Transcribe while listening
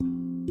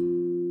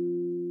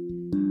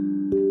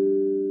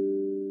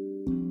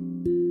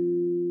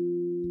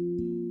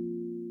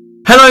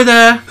Hello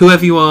there,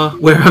 whoever you are,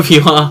 wherever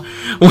you are,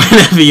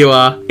 whenever you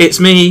are. It's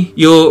me,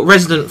 your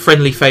resident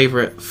friendly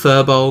favourite,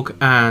 Furbolg,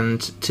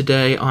 and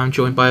today I'm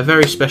joined by a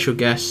very special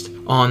guest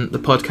on the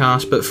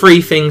podcast. But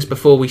 3 things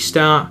before we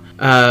start.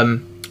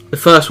 The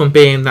first one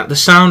being that the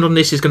sound on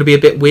this is going to be a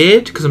bit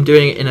weird because I'm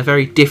doing it in a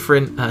very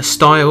different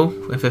style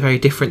with a very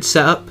different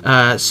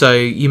setup. So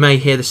you may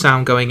hear the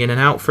sound going in and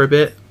out for a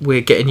bit.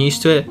 We're getting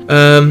used to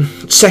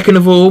it. Second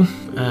of all,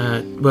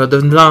 well,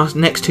 the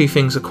next 2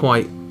 things are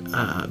quite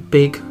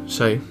big,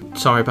 so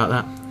sorry about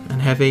that, and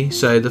heavy.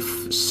 So the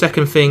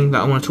second thing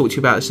that I want to talk to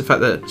you about is the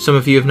fact that some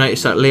of you have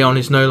noticed that Leon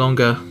is no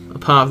longer a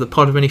part of the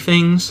Pod of Many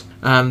Things.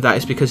 That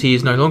is because he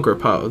is no longer a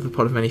part of the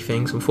Pod of Many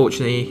Things.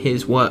 Unfortunately,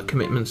 his work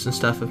commitments and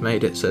stuff have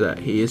made it so that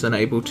he is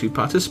unable to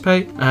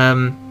participate.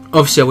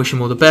 Obviously, I wish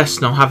him all the best,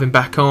 and I'll have him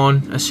back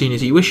on as soon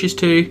as he wishes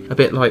to, a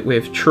bit like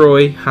with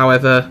Troy.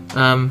 However,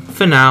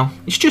 for now,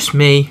 it's just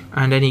me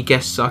and any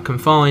guests I can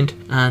find.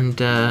 And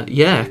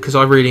yeah, because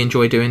I really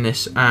enjoy doing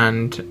this,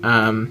 and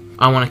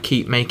I want to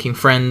keep making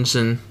friends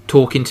and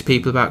talking to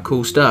people about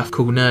cool stuff,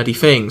 cool nerdy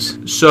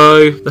things.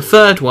 So the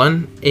third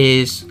one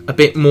is a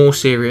bit more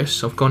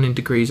serious. I've gone in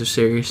degrees of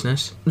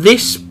seriousness.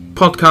 This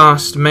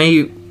podcast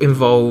may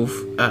involve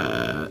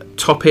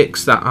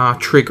topics that are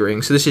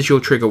triggering, so this is your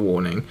trigger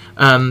warning.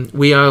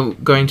 We are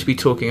going to be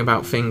talking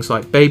about things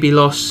like baby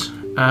loss,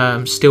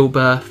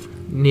 stillbirth,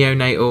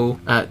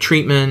 neonatal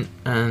treatment,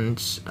 and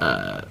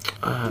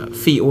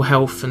fetal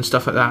health and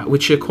stuff like that,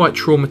 which are quite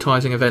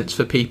traumatizing events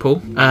for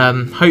people.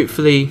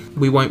 Hopefully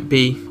we won't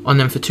be on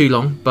them for too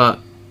long, but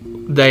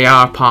they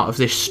are part of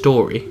this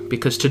story,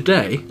 because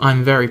today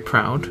I'm very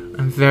proud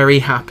and very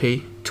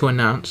happy to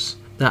announce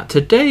that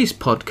today's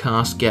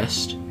podcast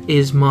guest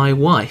is my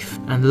wife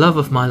and love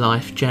of my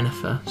life,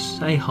 Jennifer.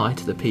 Say hi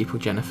to the people,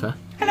 Jennifer.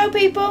 Hello,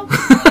 people.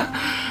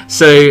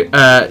 So,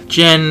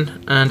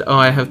 Jen and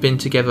I have been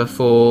together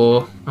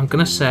for, I'm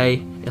going to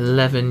say,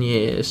 11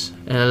 years.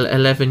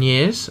 11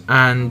 years,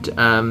 and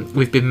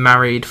we've been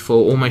married for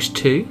almost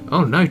 2.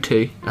 Oh, no,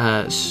 2.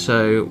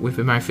 So, we've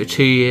been married for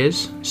 2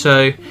 years.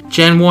 So,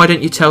 Jen, why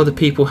don't you tell the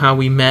people how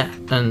we met,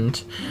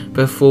 and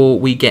before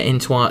we get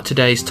into our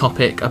today's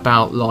topic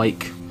about,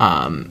 like,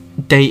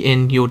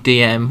 dating your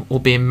DM or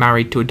being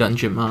married to a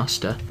dungeon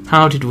master.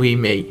 How did we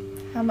meet?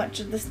 How much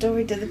of the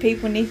story do the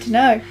people need to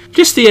know?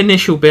 Just the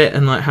initial bit,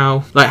 and like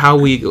how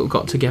we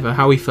got together,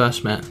 how we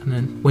first met, and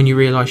then when you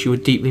realised you were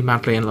deeply,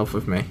 madly in love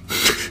with me.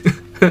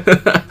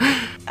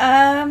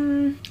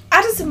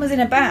 Addison was in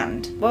a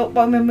band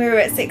when we were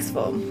at sixth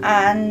form,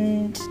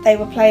 and they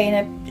were playing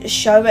a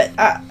show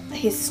at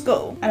his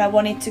school, and I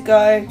wanted to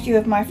go. A few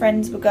of my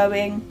friends were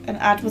going, and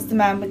Ad was the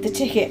man with the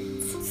tickets.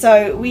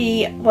 So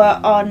we were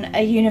on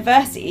a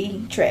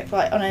university trip,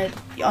 like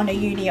on a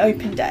uni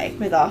open day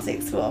with our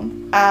sixth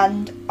form,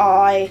 and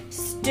I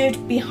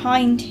stood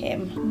behind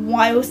him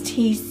whilst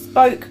he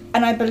spoke,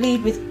 and I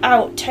believe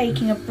without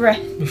taking a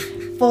breath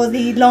for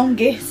the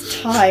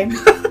longest time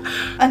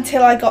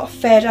until I got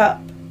fed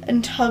up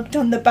and tugged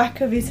on the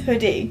back of his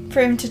hoodie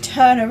for him to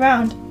turn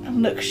around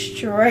and look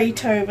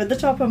straight over the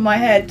top of my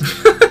head.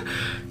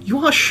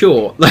 You are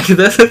short. Like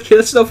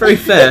that's not very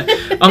fair.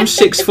 I'm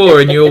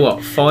 6'4" and you're what,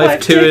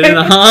 5'2" and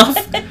a half?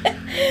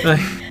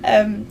 Like...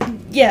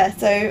 Yeah,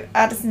 so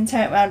Addison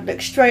turned around,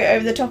 looked straight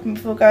over the top of me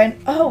before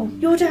going, "Oh,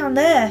 you're down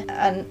there."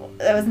 And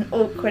there was an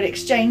awkward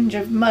exchange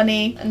of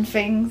money and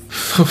things.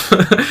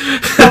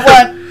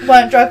 But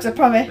weren't drugs, I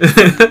promise.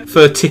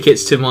 For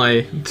tickets to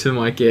my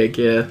gig,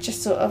 yeah.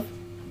 Just sort of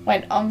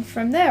went on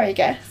from there, I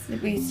guess.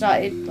 We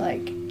started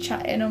like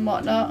chatting and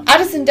whatnot.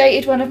 Addison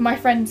dated one of my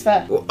friends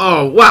first.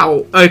 Oh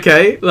wow,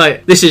 okay,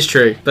 like this is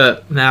true.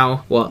 But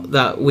now what?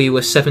 That we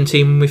were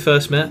 17 when we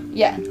first met.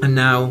 Yeah. And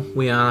now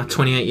we are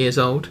 28 years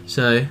old.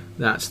 So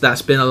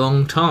that's been a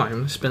long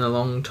time. It's been a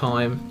long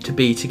time to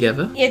be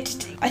together. Yeah,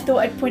 I thought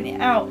I'd point it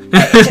out.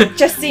 It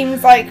just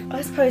seems like,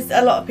 I suppose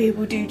a lot of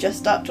people do just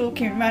start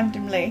talking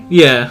randomly.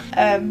 Yeah.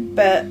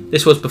 But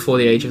this was before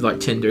the age of like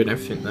Tinder and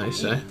everything though,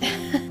 so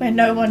where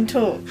no one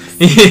talks.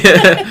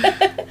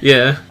 Yeah.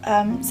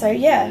 Yeah. So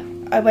yeah,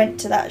 I went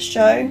to that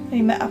show.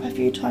 We met up a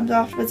few times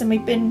afterwards, and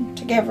we've been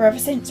together ever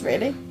since,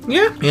 really.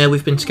 Yeah,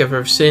 we've been together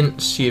ever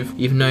since.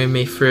 You've known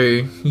me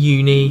through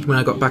uni when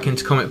I got back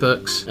into comic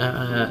books.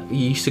 You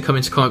used to come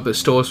into comic book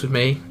stores with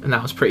me, and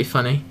that was pretty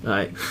funny.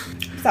 Like,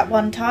 it's that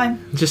one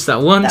time. Just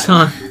that one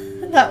time.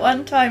 That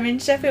one time in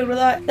Sheffield,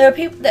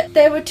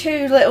 there were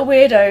 2 little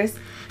weirdos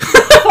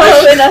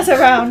following us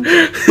around.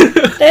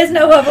 There's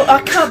no other.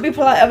 I can't be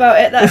polite about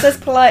it. That's as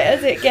polite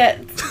as it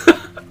gets.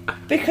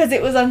 Because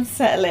it was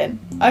unsettling.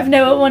 I've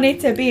never wanted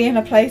to be in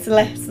a place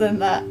less than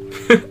that.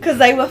 Because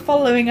they were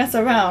following us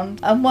around,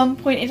 and one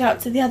pointed out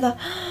to the other,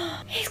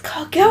 "He's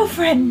got a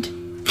girlfriend."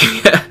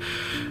 Yeah.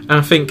 And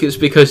I think it's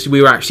because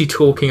we were actually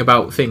talking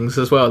about things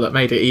as well that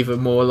made it even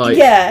more like...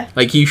 Yeah.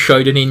 Like you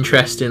showed an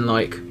interest in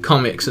like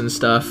comics and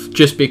stuff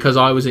just because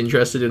I was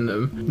interested in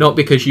them. Not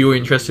because you were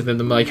interested in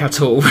them like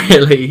at all,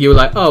 really. You were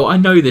like, "Oh, I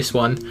know this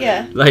one."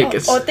 Yeah. Like,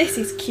 this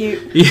is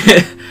cute.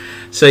 Yeah.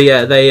 So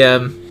yeah, they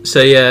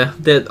So yeah,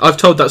 I've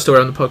told that story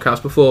on the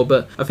podcast before,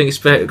 but I think it's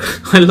very,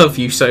 I love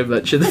you so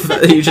much, and the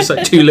fact that you're just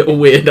like two little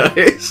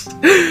weirdos.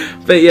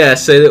 But yeah,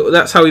 so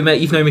that's how we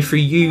met. You've known me through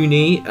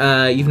uni.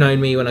 You've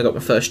known me when I got my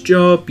first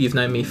job. You've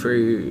known me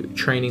through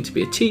training to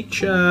be a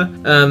teacher.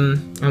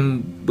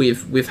 And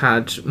we've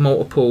had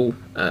multiple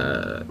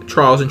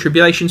trials and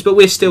tribulations, but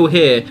we're still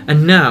here.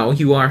 And now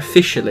you are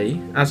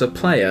officially, as a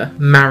player,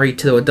 married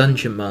to a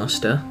dungeon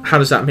master. How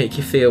does that make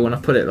you feel when I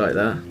put it like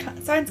that?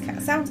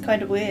 Sounds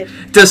kind of weird.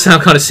 It does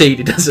sound kind of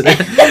seedy, doesn't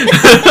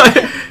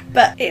it?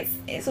 But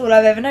it's all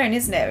I've ever known,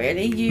 isn't it?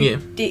 Really,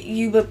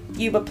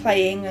 you were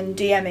playing and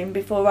DMing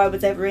before I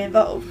was ever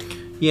involved.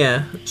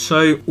 Yeah.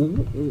 So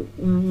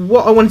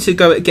what I wanted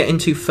to get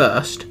into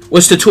first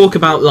was to talk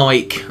about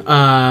like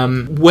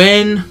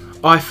when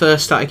I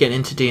first started getting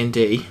into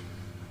D&D.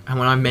 And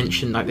when I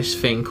mentioned like this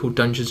thing called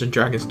Dungeons and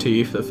Dragons to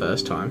you for the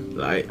first time,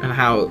 like, and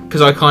how,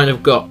 because I kind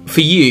of got,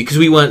 for you, because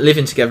we weren't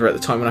living together at the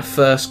time when I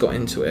first got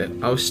into it,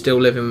 I was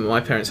still living at my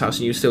parents' house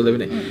and you were still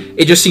living it.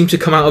 It just seemed to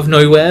come out of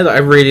nowhere that I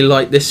really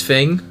liked this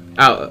thing.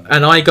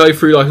 And I go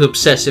through like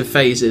obsessive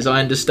phases,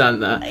 I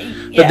understand that.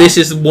 But this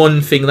is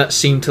one thing that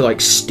seemed to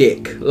like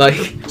stick.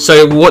 Like,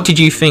 so what did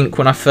you think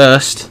when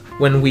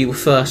we were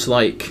first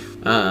like,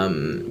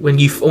 when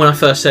I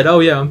first said, oh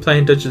yeah, I'm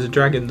playing Dungeons and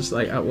Dragons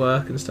like at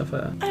work and stuff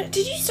like that?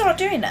 Did you start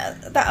doing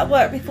that at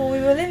work before we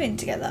were living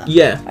together?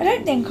 Yeah. I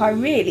don't think I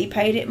really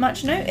paid it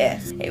much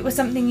notice. It was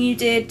something you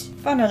did,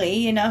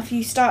 funnily enough,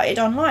 you started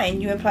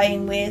online. You were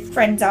playing with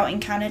friends out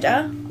in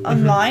Canada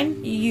online.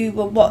 Mm-hmm. You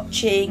were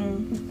watching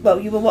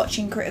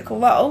Critical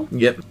Role.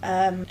 Yep.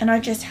 And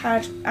I just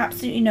had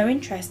absolutely no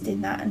interest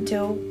in that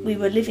until we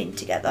were living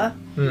together.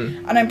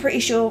 And I'm pretty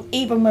sure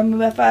even when we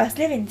were first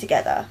living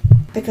together,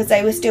 because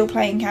they were still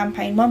playing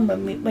campaign 1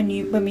 when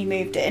we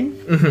moved in.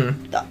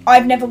 Mm-hmm. I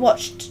have never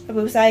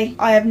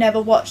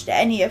watched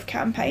any of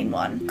campaign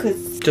 1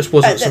 because just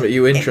wasn't something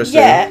you were interested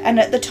in. Yeah, and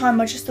at the time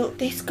I just thought,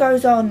 this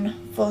goes on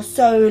for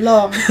so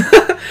long.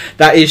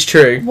 That is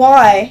true.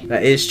 Why?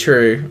 That is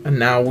true. And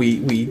now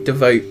we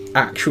devote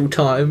actual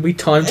time. We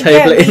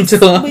timetable it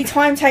into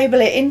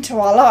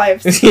our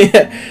lives.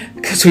 Yeah,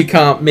 because we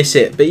can't miss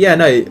it. But yeah,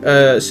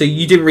 no. So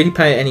you didn't really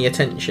pay any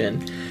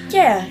attention.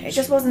 Yeah, it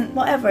just wasn't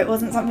whatever. It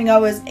wasn't something I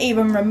was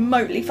even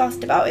remotely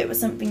fussed about. It was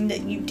something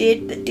that you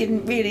did that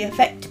didn't really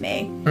affect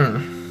me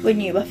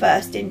when you were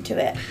first into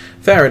it.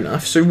 Fair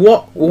enough. So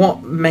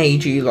what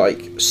made you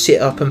like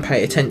sit up and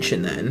pay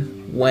attention then?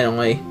 What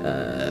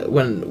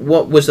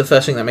was the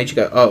first thing that made you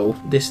go, oh,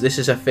 this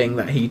is a thing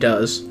that he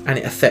does and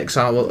it affects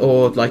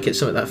it's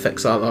something that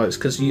affects our lives?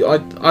 Because I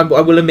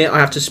will admit I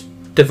have to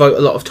devote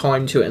a lot of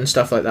time to it and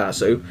stuff like that.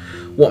 So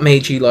what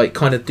made you like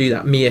kind of do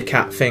that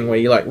meerkat thing where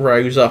you like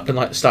rose up and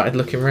like started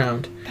looking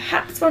around?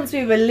 Perhaps once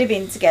we were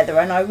living together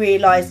and I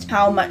realised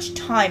how much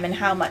time and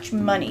how much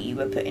money you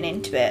were putting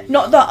into it.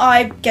 Not that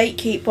I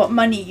gatekeep what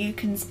money you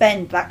can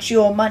spend, that's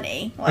your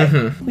money. Like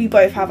we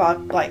both have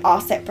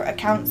our separate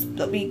accounts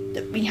that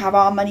we have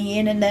our money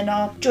in, and then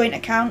our joint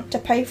account to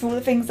pay for all the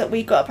things that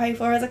we got to pay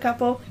for as a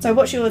couple. So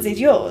what's yours is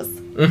yours.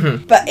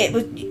 Mm-hmm. But it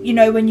was,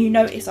 when you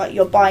notice like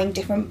you're buying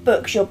different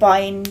books, you're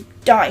buying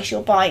dice,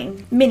 you're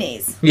buying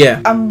minis.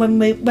 Yeah. And when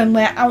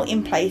we're out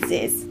in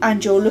places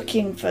and you're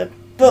looking for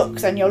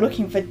books and you're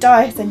looking for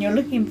dice and you're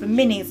looking for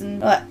minis and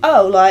like,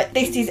 oh, like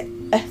this is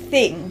a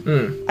thing.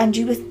 And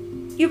you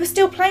were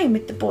still playing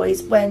with the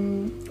boys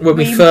when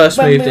we first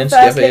moved in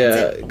together.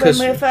 Yeah, when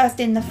we were first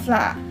in the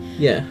flat.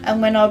 Yeah.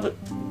 And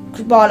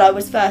while I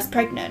was first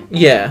pregnant.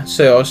 Yeah.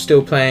 So I was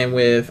still playing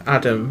with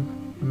Adam,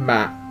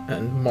 Matt,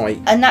 and Mike.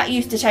 And that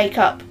used to take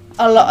up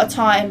a lot of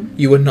time.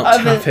 You were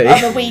not happy.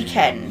 Of a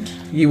weekend.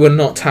 You were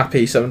not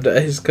happy some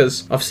days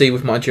because obviously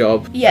with my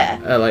job. Yeah.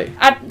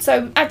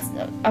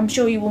 I'm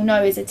sure you will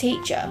know, is a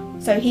teacher.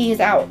 So he is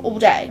out all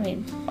day. I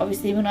mean,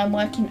 obviously when I'm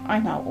working,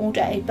 I'm out all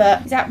day.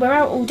 But we're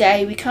out all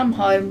day. We come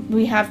home.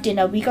 We have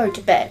dinner. We go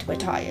to bed. We're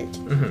tired.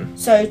 Mm-hmm.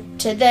 So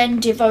to then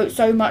devote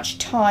so much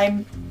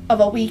time of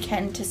a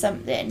weekend to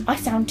something, I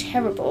sound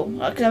terrible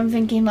because I'm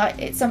thinking like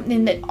it's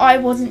something that I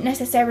wasn't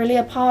necessarily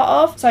a part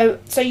of. So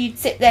you'd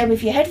sit there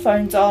with your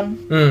headphones on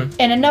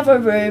in another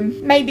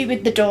room, maybe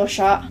with the door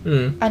shut,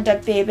 and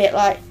I'd be a bit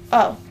like,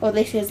 oh, well,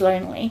 this is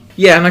lonely.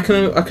 Yeah, and I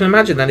can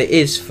imagine that it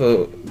is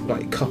for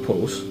like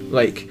couples,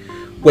 like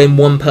when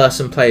one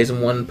person plays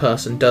and one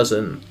person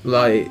doesn't,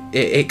 like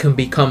it can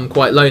become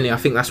quite lonely. I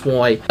think that's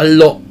why a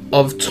lot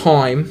of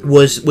time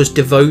was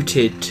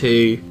devoted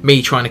to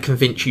me trying to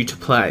convince you to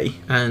play,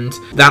 and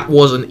that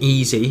wasn't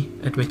easy,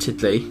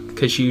 admittedly,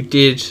 because you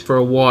did for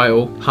a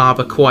while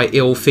harbour quite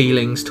ill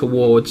feelings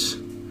towards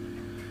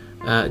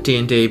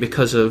D&D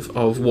because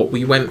of what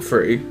we went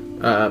through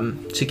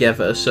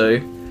together. So,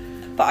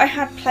 but I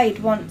had played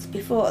once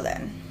before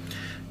then,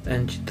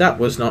 and that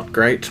was not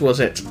great,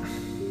 was it?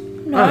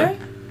 No.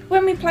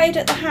 When we played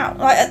at the house,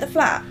 like at the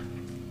flat,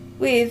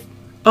 with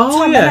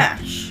Tom and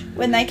Ash,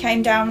 when they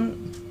came down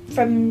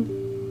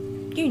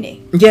from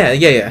uni.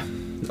 Yeah.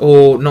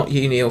 Or not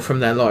uni, or from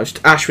their lives.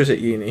 Ash was at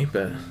uni,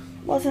 but...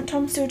 Wasn't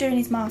Tom still doing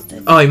his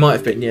masters? Oh, he might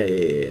have been,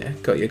 yeah.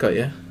 Got you.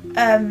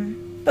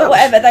 But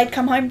whatever, they'd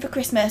come home for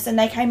Christmas and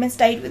they came and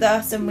stayed with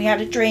us and we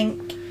had a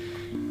drink.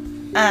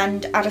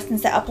 And Addison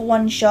set up a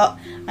one-shot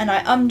and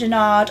I ummed and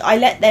ahed. I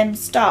let them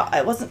start.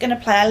 I wasn't going to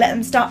play. I let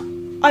them start.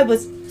 I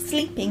was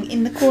sleeping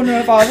in the corner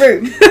of our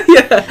room.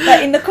 Yeah.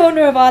 Like in the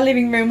corner of our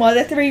living room while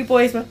the three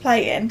boys were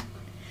playing.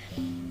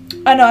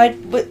 And I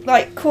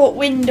like caught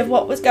wind of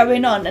what was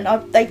going on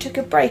and they took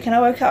a break and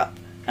I woke up.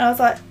 And I was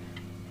like,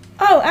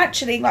 oh,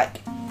 actually,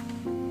 like,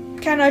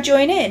 can I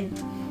join in?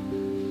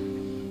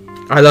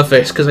 I love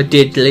this because I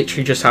did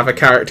literally just have a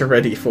character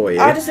ready for you.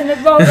 Addison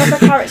had rolled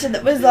up a character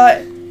that was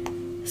like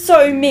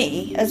so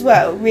me as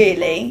well,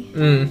 really.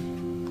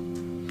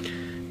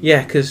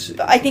 Yeah, because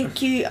I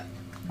think you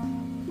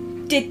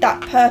did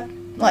that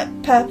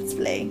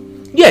purposefully.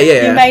 Yeah.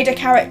 You made a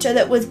character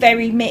that was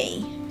very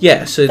me.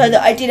 Yeah, so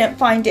that I didn't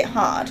find it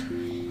hard.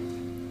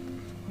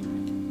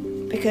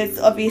 Because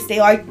obviously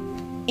I,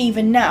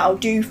 even now,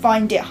 do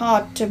find it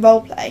hard to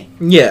roleplay.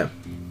 Yeah.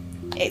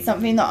 It's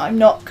something that I'm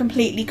not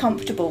completely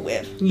comfortable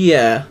with.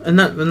 Yeah, and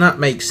that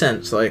makes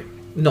sense. Like,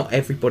 not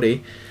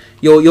everybody.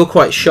 You're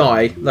quite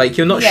shy. Like,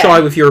 you're not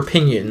shy with your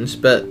opinions,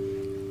 but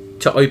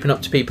to open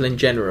up to people in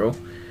general,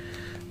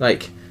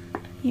 like.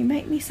 You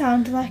make me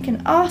sound like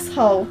an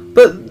asshole.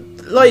 But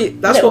like,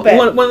 that's what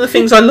one of the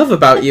things I love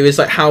about you is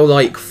like how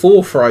like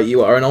forthright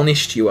you are and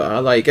honest you are.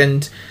 Like,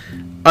 and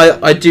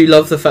I do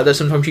love the fact that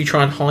sometimes you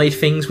try and hide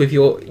things with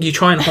you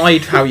try and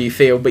hide how you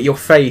feel, but your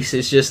face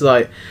is just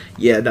like,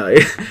 yeah, no.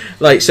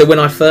 Like, so when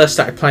I first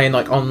started playing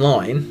like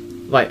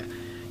online, like,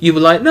 you were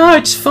like, no,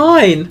 it's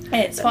fine.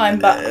 It's fine,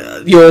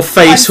 but your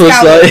face was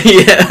like,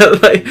 yeah,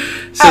 like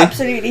so,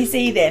 absolutely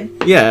seething.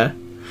 Yeah.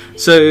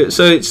 So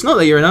it's not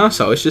that you're an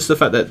arsehole, it's just the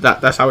fact that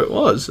that's how it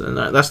was, and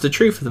that's the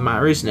truth of the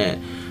matter, isn't it?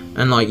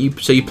 And like you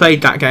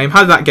played that game.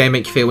 How did that game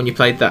make you feel when you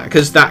played that?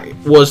 Because that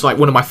was like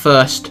one of my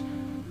first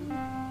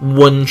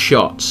one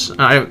shots.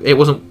 It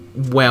wasn't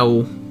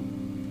well.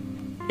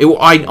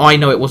 I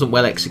know it wasn't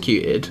well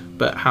executed,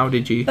 but how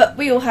did you? But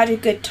we all had a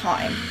good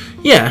time.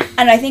 Yeah.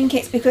 And I think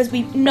it's because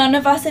none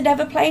of us had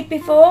ever played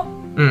before.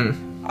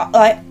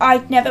 Like,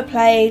 I'd never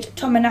played,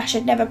 Tom and Ash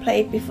had never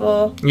played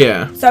before.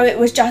 Yeah. So it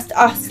was just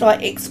us,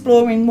 like,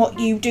 exploring what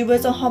you do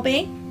as a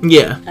hobby.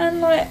 Yeah.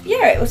 And, like,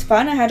 yeah, it was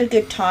fun. I had a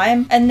good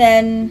time. And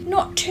then,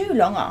 not too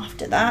long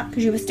after that,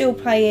 because you were still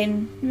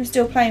playing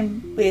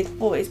with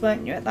boys,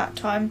 weren't you, at that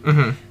time?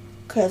 Mm-hmm.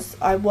 Because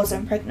I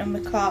wasn't pregnant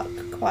with Clark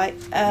quite.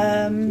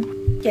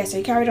 Yeah, so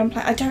you carried on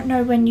playing. I don't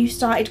know when you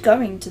started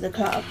going to the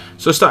club.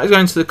 So I started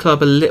going to the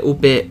club a little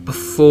bit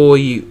before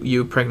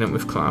you were pregnant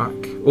with Clark,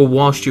 or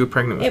whilst you were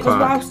pregnant with Clark. It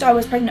was whilst I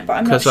was pregnant, but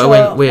I'm not sure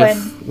when. Because I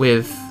went when.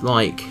 with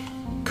like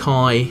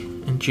Kai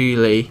and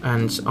Julie,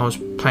 and I was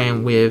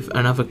playing with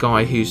another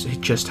guy who's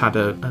just had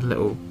a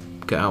little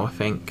girl, I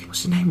think.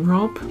 What's his name?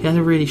 Rob. He had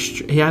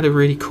a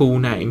really cool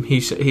name.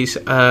 He's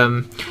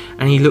and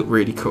he looked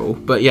really cool.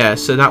 But yeah,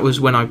 so that was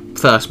when I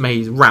first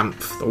made Ramp,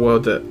 the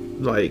world that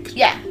like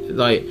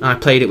I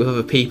played it with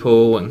other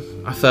people,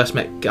 and I first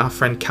met our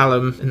friend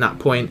Callum in that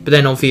point. But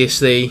then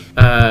obviously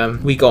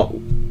we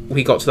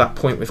got to that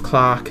point with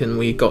Clark, and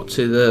we got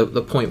to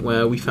the point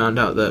where we found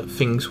out that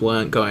things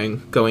weren't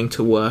going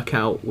to work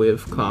out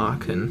with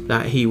Clark, and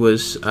that he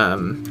was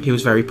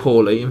very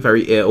poorly and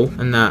very ill,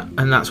 and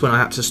that's when I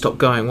had to stop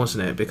going,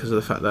 wasn't it? Because of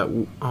the fact that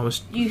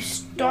you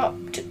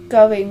stopped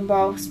going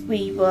whilst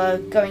we were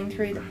going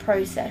through the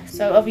process.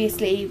 So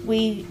obviously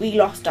we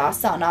lost our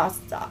son.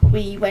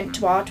 We went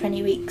to our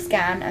 20-week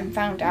scan and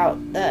found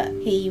out that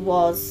he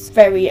was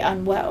very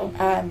unwell.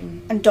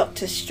 And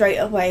doctors straight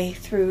away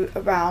threw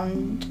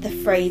around the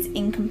phrase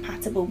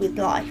incompatible with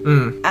life.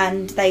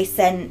 And they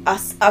sent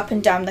us up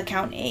and down the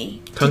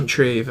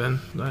country even,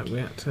 like we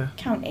had to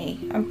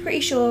county. I'm pretty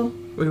sure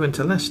we went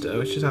to Leicester,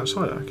 which is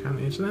outside our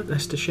county, isn't it?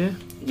 Leicestershire.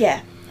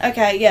 Yeah.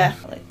 Okay, yeah.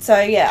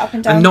 So yeah, up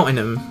and down. And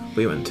Nottingham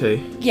we went to.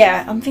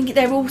 Yeah, I'm thinking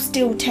they're all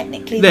still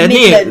technically they're the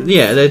Midlands.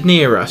 they're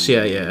near us.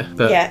 Yeah.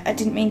 But yeah, I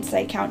didn't mean to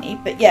say county,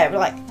 but yeah,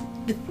 like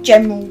the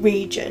general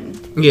region.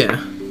 Yeah.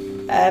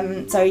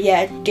 So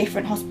yeah,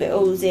 different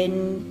hospitals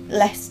in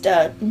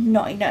Leicester,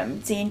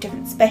 Nottingham, seeing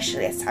different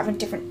specialists, having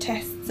different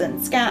tests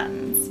and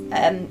scans.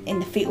 In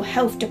the fetal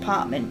health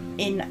department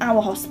in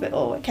our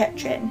hospital at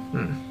Kettering.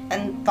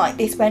 And like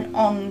this went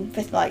on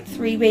for like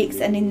 3 weeks,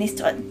 and in this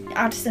time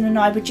Addison and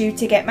I were due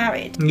to get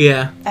married.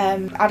 Yeah.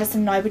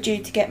 Addison and I were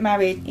due to get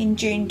married in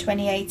June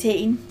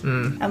 2018,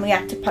 and we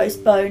had to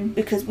postpone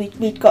because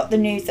we'd got the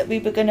news that we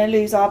were going to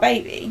lose our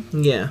baby.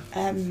 Yeah.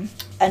 And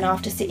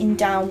after sitting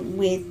down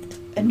with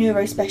a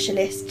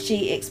neurospecialist,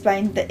 she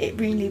explained that it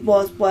really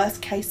was worst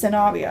case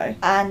scenario,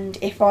 and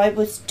if I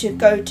was to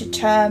go to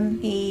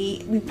term,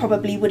 we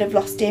probably would have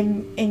lost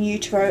him in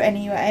utero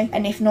anyway,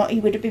 and if not, he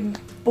would have been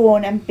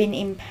born and been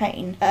in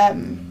pain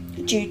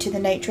due to the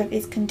nature of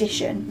his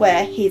condition,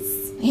 where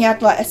he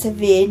had like a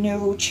severe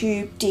neural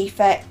tube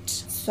defect.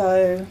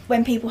 So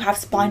when people have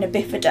spina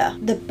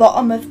bifida, the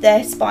bottom of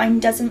their spine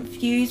doesn't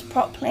fuse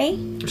properly.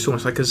 It's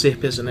almost like a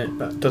zip, isn't it?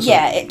 That doesn't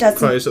it doesn't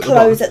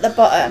close at the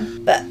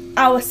bottom. But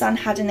our son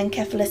had an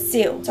encephalous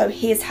seal, so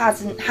his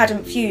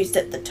hadn't fused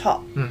at the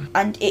top,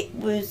 and it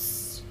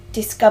was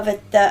discovered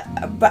that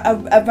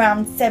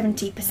around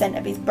 70%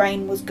 of his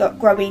brain was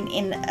growing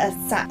in a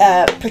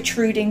sac,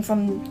 protruding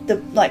from the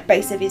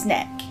base of his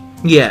neck.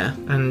 Yeah,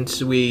 and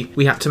we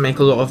had to make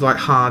a lot of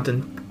hard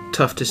and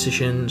tough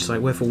decisions,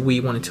 like whether we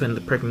wanted to end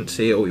the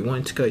pregnancy or we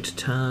wanted to go to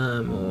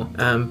term,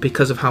 or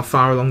because of how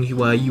far along you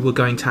were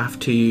going to have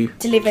to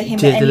deliver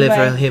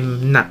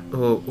him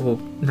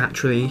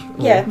naturally.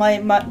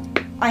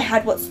 I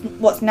had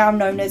what's now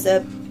known as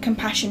a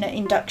compassionate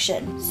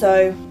induction,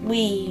 so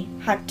we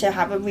had to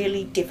have a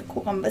really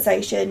difficult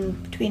conversation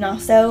between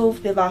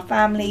ourselves, with our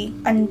family,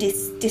 and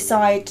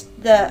decide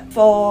that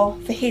for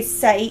his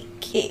sake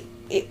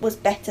it was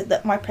better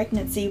that my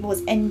pregnancy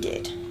was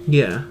ended.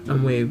 Yeah,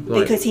 and we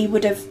because he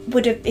would have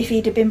if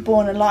he'd have been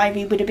born alive,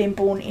 he would have been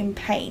born in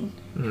pain.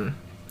 And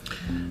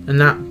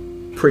that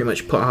pretty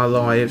much put our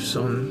lives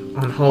on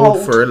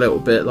hold for a little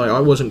bit. I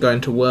wasn't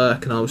going to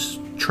work, and I was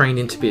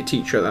training to be a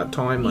teacher at that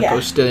time. I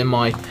was still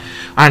I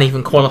hadn't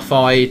even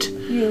qualified.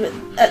 You were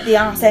at the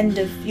arse end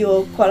of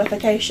your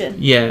qualification.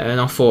 Yeah, and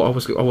I thought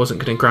I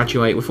wasn't going to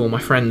graduate with all my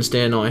friends,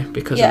 didn't I?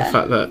 Because of the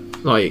fact that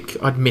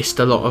I'd missed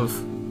a lot of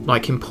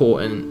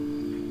important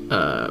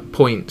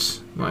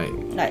points, like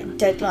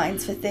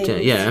deadlines for things.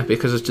 Yeah,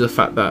 because of the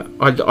fact that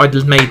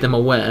I'd made them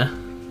aware,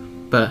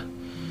 but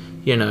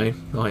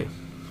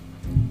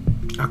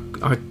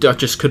I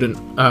just couldn't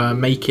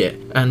make it,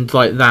 and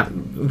that,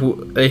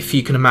 if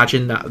you can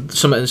imagine that,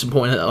 something as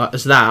important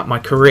as that, my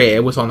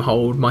career was on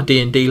hold, my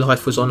D&D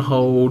life was on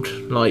hold,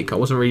 I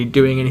wasn't really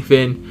doing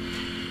anything.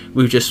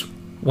 We were just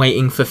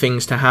waiting for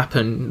things to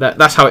happen.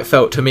 That's how it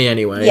felt to me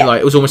anyway.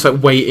 It was almost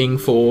like waiting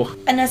for.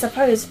 And I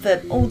suppose for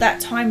all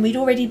that time, we'd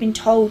already been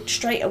told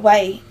straight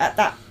away at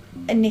that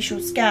initial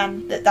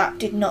scan that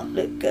did not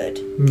look good.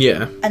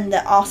 Yeah. And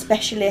that our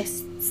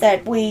specialist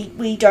said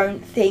we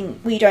don't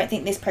think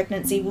this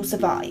pregnancy will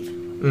survive.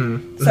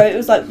 So it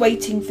was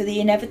waiting for the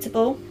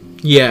inevitable.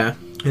 Yeah.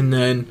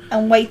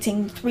 And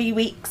waiting 3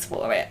 weeks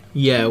for it.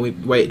 Yeah, we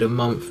waited a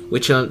month,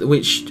 which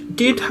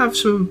did have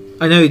some.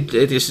 I know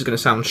this is going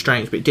to sound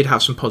strange, but it did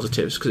have some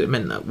positives, because it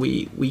meant that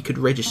we could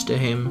register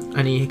him,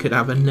 and he could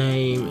have a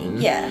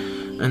name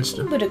and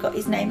stuff. He would have got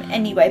his name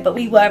anyway, but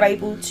we were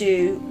able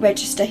to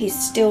register his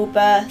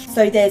stillbirth,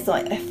 so there's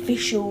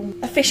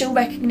official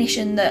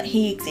recognition that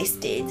he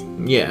existed.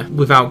 Yeah,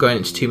 without going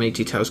into too many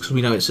details, because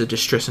we know it's a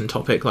distressing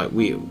topic.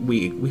 We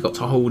got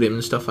to hold him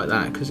and stuff like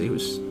that, because he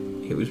was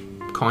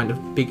kind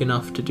of big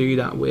enough to do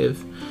that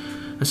with,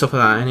 and stuff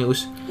like that, and it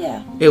was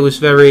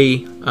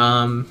very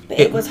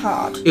it was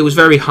hard. It was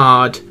very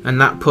hard, and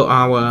that put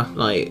our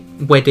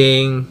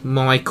wedding,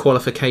 my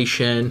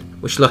qualification,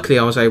 which luckily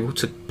I was able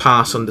to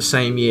pass on the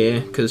same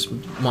year because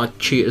my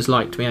tutors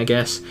liked me, I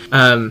guess,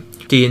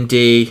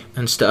 D&D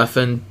and stuff,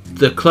 and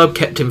the club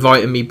kept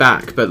inviting me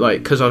back, but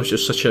because I was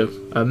just such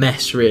a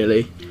mess,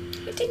 really.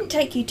 It didn't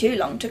take you too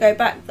long to go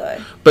back, though.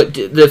 But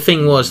the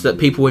thing was that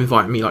people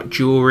invited me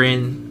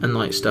during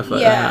and stuff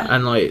like that,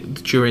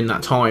 and during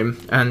that time,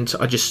 and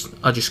I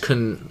just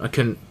couldn't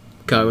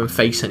go and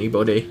face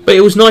anybody. But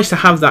it was nice to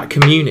have that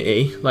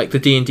community, the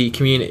D&D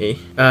community,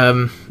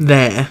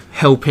 there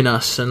helping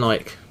us and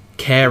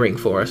caring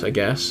for us, I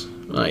guess.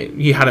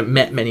 You hadn't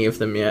met many of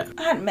them yet.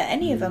 I hadn't met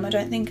any of them, I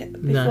don't think,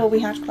 before we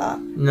had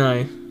Clark.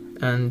 No,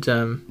 and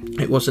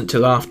it wasn't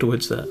till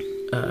afterwards that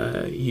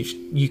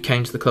you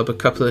came to the club a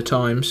couple of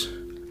times.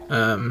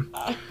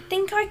 I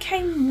think I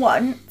came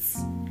once,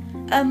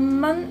 a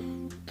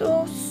month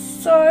or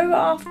so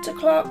after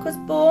Clark was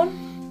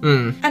born.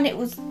 And it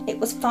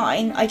was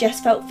fine. I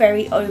just felt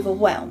very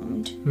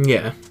overwhelmed.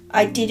 Yeah.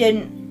 I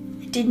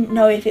didn't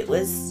know if it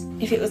was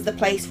the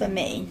place for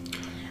me.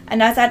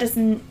 And as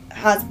Addison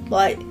has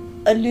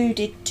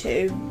alluded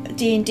to,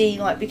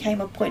 D&D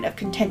became a point of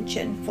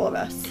contention for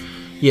us.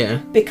 Yeah.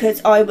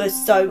 Because I was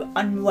so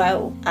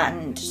unwell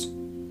and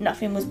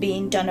nothing was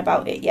being done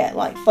about it yet.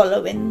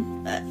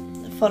 Following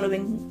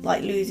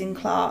losing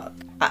Clark,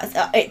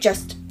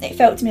 it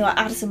felt to me like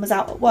Addison was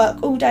out at work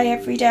all day,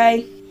 every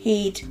day.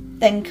 He'd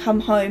then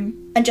come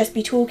home and just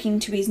be talking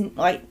to his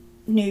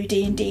new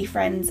D&D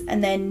friends,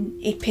 and then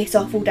he'd piss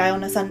off all day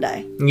on a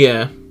Sunday.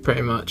 Yeah,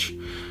 pretty much.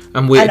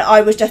 And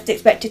I was just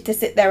expected to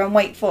sit there and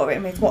wait for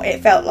him, is what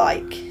it felt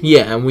like.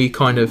 Yeah, and we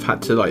kind of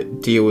had to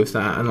deal with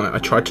that, and I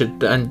tried to,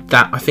 and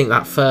that, I think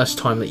that first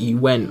time that you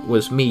went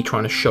was me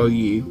trying to show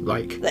you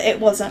that it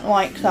wasn't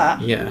like that.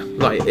 Yeah,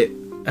 it,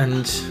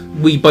 and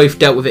we both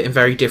dealt with it in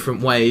very different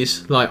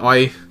ways.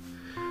 I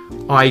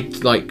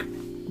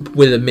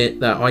will admit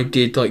that I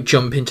did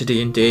jump into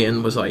D&D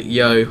and was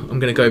yo, I'm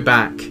gonna go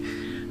back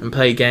and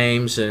play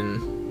games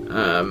and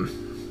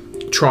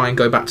try and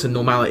go back to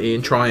normality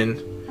and try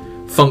and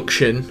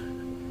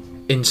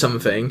function in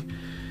something,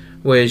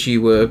 whereas you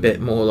were a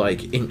bit more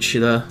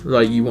insular,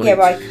 you wanted.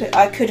 Yeah,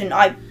 I couldn't.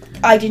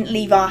 I didn't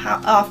leave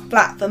our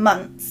flat for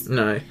months.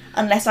 No.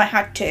 Unless I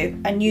had to,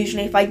 and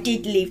usually if I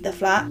did leave the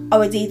flat, I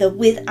was either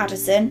with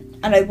Addison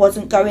and I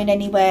wasn't going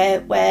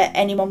anywhere where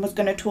anyone was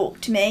going to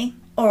talk to me,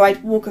 or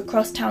I'd walk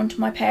across town to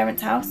my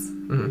parents' house.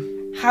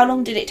 Mm-hmm. How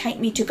long did it take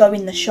me to go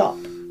in the shop?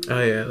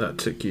 Oh yeah, that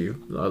took you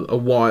a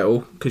while,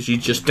 because you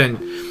just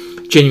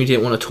genuinely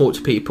didn't want to talk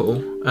to people.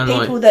 And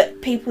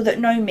people that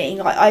know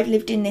me, like I've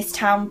lived in this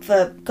town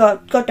for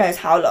God knows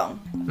how long.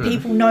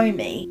 People know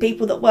me.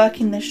 People that work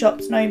in the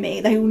shops know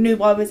me. They all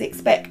knew I was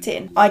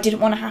expecting. I didn't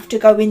want to have to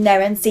go in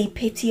there and see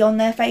pity on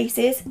their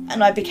faces,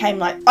 and I became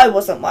like I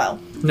wasn't well.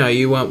 No,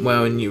 you weren't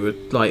well, and you were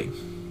like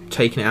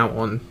taking it out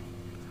on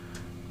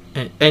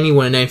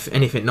anyone and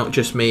anything, not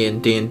just me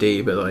and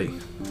D&D, but like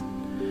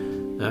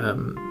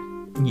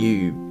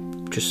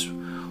you just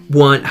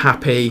weren't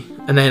happy.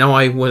 And then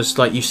I was,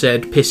 like you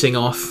said, pissing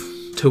off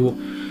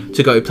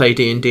to go play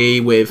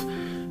D&D with,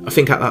 I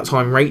think at that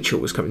time Rachel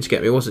was coming to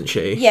get me, wasn't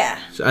she? Yeah.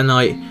 And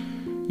like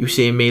you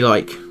seeing me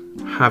like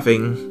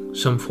having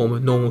some form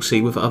of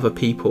normalcy with other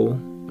people,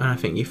 and I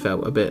think you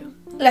felt a bit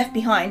left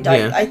behind.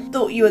 Yeah. I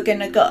thought you were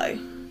gonna go.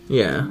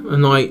 Yeah,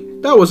 and like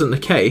that wasn't the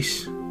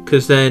case,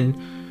 because then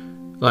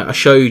like I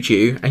showed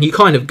you and you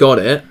kind of got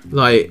it,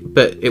 like,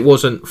 but it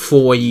wasn't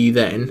for you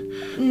then.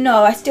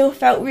 No, I still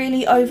felt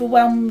really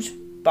overwhelmed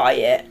by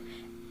it,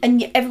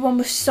 and everyone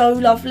was so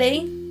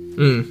lovely.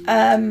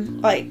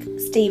 Like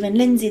Steve and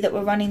Lindsay that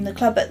were running the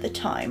club at the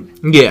time.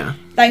 Yeah.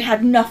 They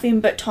had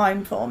nothing but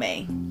time for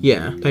me.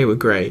 Yeah, they were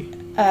great.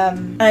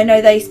 I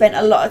know they spent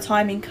a lot of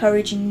time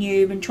encouraging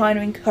you and trying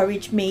to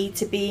encourage me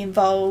to be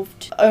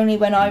involved only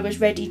when I was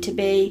ready to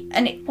be.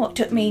 And it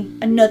took me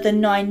another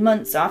 9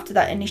 months after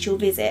that initial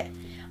visit.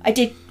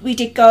 We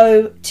did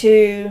go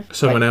to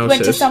someone else's.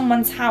 Went to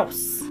someone's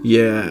house.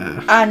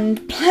 Yeah.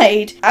 And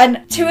played.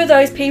 And two of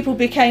those people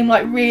became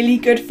like really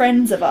good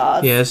friends of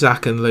ours. Yeah,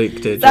 Zach and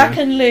Luke did. Zach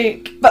and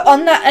Luke. But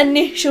on that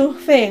initial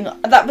thing,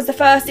 that was the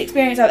first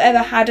experience I've ever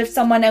had of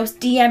someone else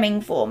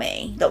DMing for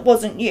me that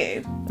wasn't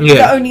you. Yeah.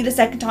 But only the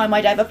second time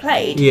I'd ever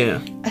played. Yeah.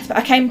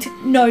 I came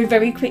to know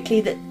very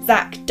quickly that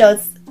Zach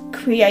does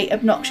create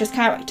obnoxious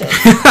characters.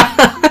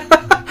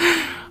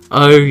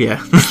 Oh,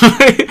 yeah.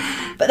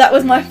 But that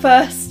was my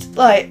first,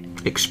 like,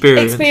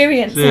 experience of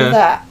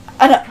that.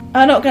 And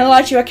I'm not going to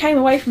lie to you, I came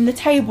away from the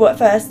table at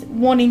first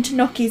wanting to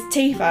knock his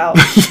teeth out.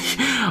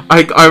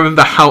 I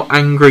remember how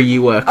angry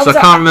you were, because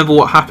I can't remember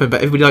what happened,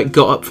 but everybody like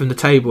got up from the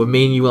table and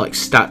me and you were like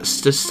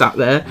just sat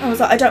there. I was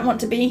like, I don't want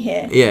to be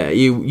here. Yeah,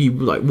 you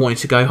like wanted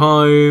to go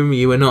home,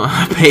 you were not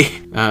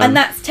happy. And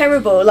that's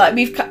terrible. Like,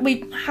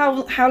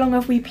 how long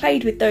have we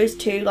played with those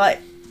two, like,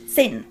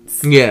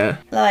 since? Yeah.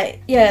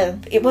 Like, yeah,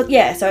 it was,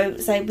 yeah, so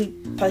say we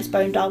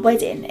postponed our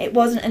wedding. It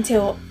wasn't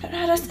until,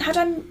 had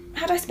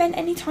I spent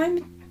any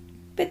time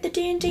with the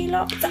D&D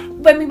lot?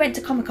 When we went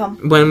to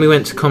Comic-Con. When we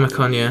went to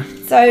Comic-Con, yeah.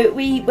 So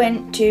we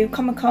went to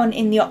Comic-Con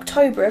in the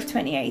October of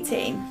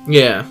 2018.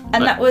 Yeah.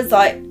 And that was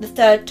like the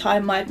third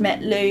time I'd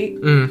met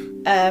Luke,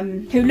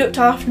 who looked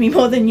after me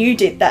more than you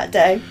did that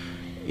day.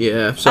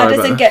 Yeah, sorry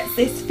Addison gets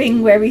this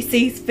thing where he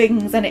sees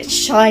things and it's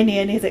shiny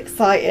and he's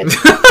excited.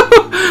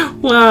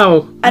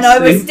 Wow. And I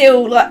was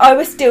still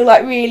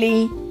like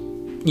really...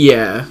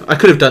 Yeah, I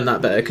could have done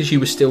that better because you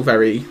were still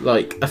very,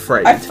 like,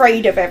 afraid.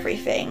 Afraid of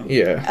everything.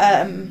 Yeah.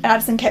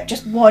 Addison kept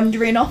just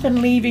wandering off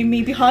and leaving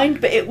me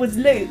behind, but it was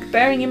Luke,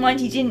 bearing in mind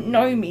he didn't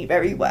know me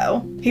very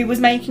well, who was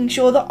making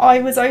sure that I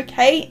was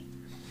okay.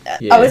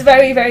 Yeah. I was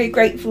very, very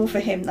grateful for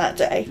him that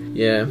day.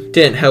 Yeah.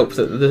 Didn't help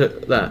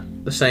that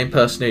the same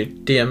person who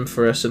DM'd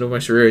for us and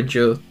almost ruined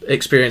your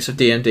experience of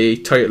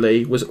D&D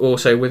totally was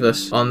also with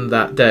us on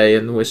that day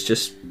and was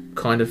just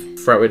kind of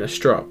throwing a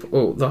strop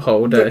the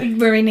whole day.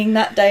 Ruining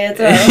that day as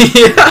well.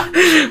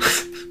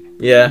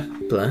 Yeah,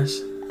 bless.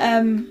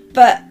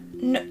 But,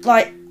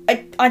 like,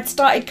 I'd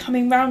started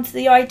coming round to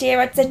the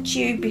idea. I'd said to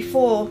you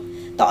before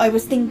that I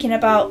was thinking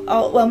about,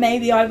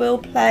 maybe I will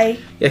play.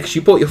 Yeah, because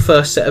you bought your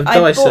first set of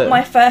dice. I bought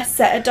my first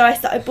set of dice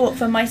that I bought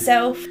for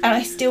myself, and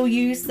I still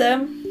use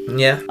them.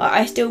 Yeah.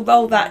 I still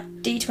roll that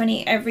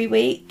D20 every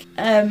week.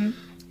 The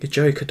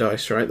Joker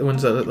dice, right? The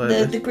ones that look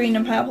like the green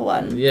and purple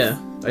ones. Yeah,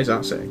 those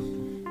aren't sick.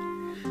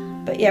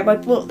 But yeah, I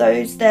bought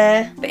those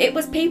there. But it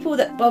was people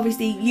that,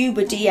 obviously, you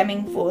were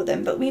DMing for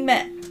them, but we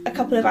met a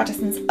couple of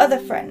Addison's other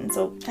friends,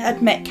 or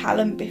had met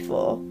Callum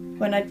before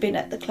when I'd been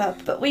at the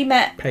club. But we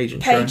met Paige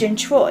and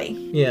Troy.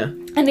 Yeah.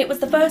 And it was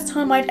the first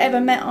time I'd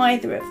ever met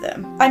either of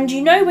them. And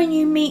you know when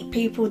you meet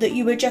people that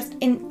you were just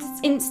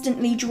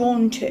instantly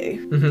drawn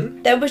to?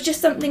 Mm-hmm. There was just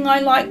something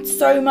I liked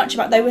so much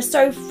about. They were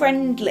so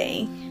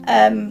friendly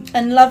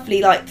and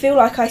lovely. Like, feel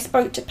like I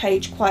spoke to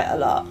Paige quite a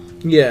lot.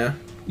 Yeah.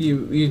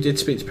 You did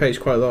speak to Paige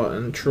quite a lot,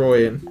 and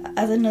Troy, and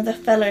as another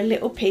fellow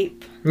little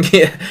peep.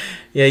 Yeah,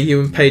 you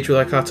and Paige were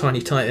like our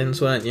tiny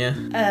titans, weren't you?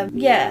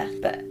 Yeah,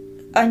 but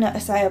I know to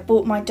say I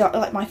bought my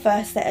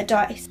first set of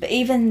dice, but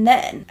even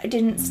then I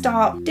didn't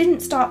start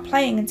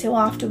playing until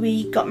after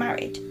we got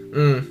married.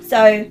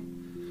 So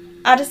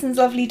Addison's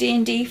lovely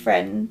D&D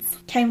friends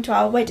came to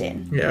our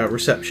wedding. Yeah,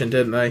 reception,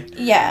 didn't they?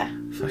 Yeah.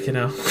 Fucking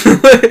hell.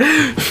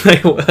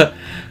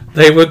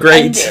 They were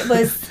great.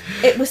 And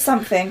it was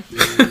something.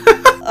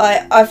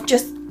 I've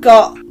just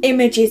got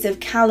images of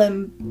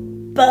Callum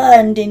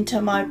burned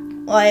into my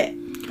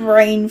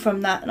brain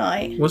from that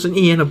night. Wasn't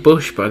he in a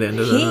bush by the end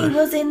of the night? He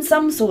was in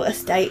some sort of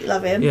state,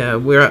 love him. Yeah,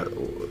 we're at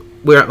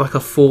like a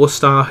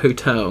 4-star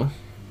hotel.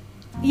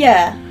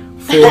 Yeah.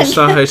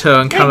 4-star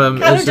hotel, and Callum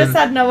just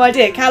had no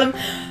idea.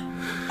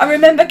 I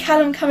remember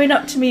Callum coming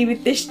up to me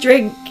with this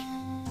drink,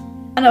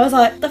 and I was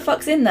like, the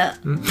fuck's in that?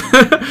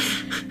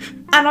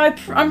 And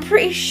I'm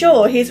pretty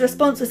sure his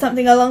response was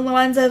something along the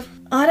lines of,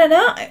 I don't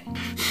know.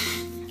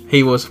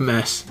 He was a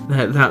mess.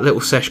 That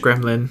little sesh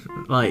gremlin,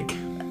 like...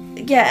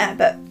 Yeah,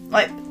 but,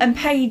 like, and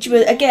Paige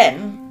was,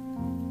 again...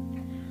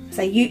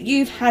 So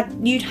you'd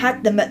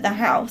had them at the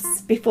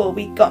house before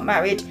we got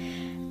married,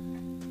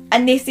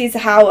 and this is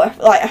how,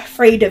 like,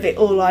 afraid of it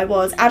all I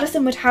was.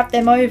 Addison would have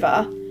them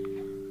over,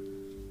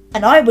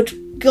 and I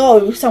would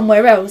go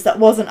somewhere else that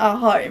wasn't our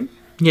home.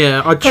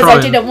 Yeah, I'd try. Because I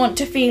didn't want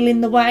to feel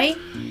in the way.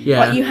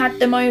 Yeah. Like, you had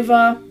them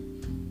over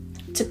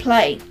to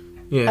play.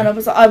 Yeah. And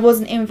I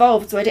wasn't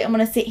involved, so I didn't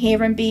want to sit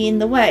here and be in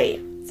the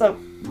way. So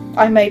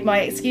I made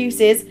my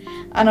excuses,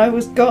 and I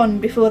was gone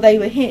before they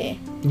were here.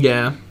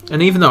 Yeah.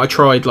 And even though I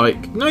tried,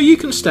 like, no, you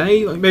can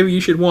stay. Like, maybe you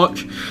should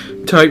watch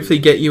to hopefully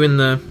get you in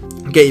the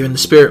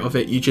spirit of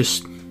it.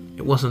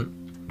 It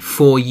wasn't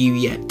for you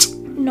yet.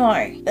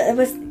 No, but there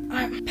was.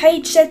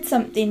 Paige said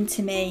something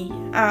to me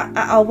at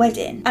our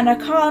wedding, and I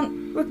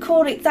can't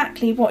recall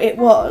exactly what it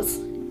was,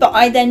 but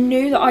I then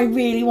knew that I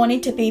really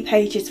wanted to be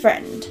Paige's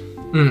friend.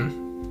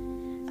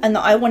 And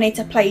that I wanted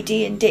to play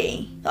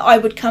D&D. That I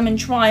would come and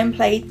try and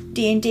play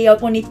D&D. I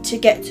wanted to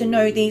get to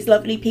know these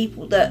lovely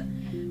people that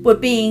were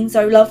being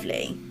so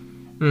lovely.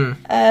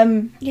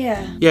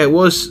 Yeah. Yeah, it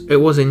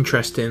was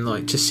interesting,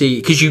 like, to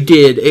see, because you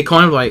did, it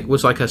kind of like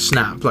was like a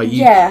snap, like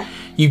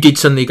you did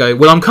suddenly go,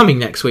 well, I'm coming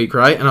next week,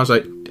 right? And I was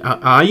like,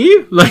 are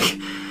you? Like,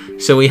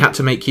 so we had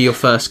to make you your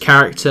first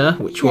character,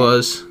 which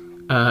was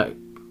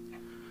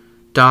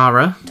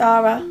Dara,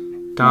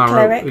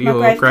 cleric,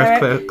 your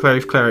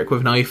grave cleric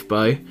with an oath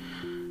bow.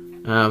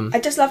 I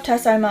just loved her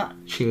so much.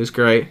 She was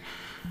great,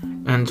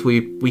 and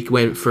we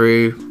went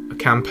through a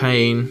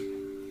campaign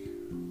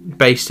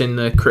based in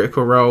the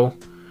Critical Role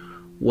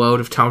world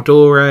of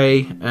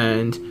Taldore,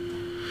 and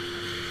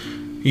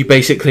you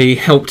basically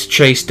helped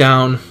chase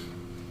down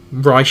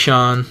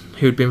Raishan,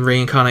 who had been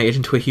reincarnated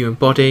into a human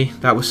body.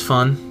 That was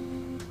fun.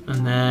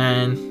 And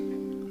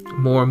then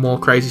more and more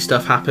crazy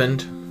stuff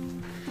happened,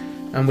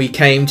 and we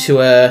came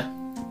to an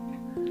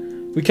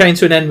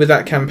end with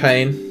that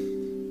campaign.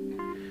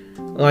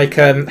 Like,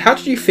 how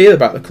did you feel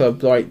about the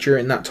club, like,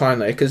 during that time,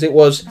 though? Because there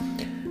was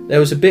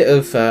a bit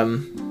of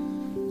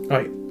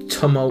like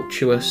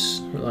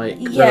tumultuous, like,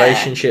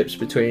 relationships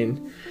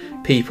between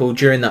people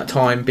during that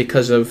time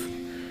because of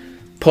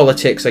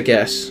politics, I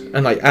guess.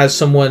 And, like, as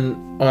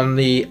someone on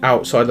the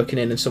outside looking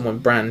in and someone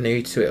brand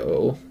new to it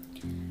all,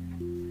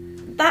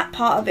 that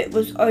part of it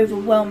was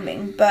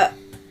overwhelming. But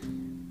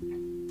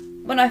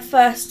when I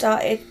first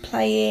started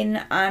playing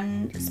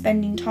and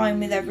spending time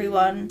with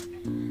everyone,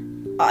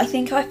 I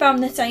think I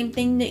found the same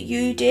thing that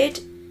you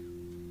did,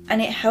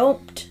 and it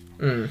helped.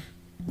 And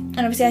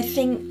obviously I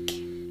think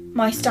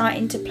my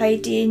starting to play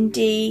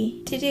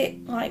D&D, did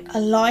it, like,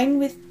 align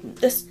with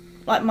this,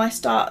 like, my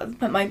start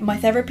of my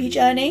therapy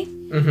journey?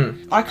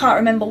 I can't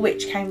remember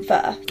which came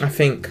first. I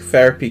think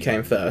therapy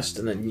came first,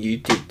 and then you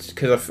did,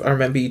 because I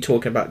remember you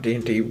talking about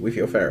D&D with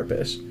your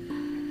therapist.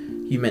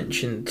 You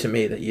mentioned to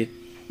me that you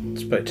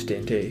spoke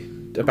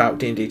to about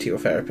D&D to your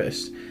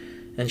therapist,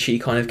 and she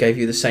kind of gave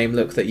you the same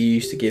look that you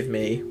used to give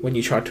me when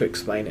you tried to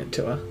explain it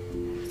to her.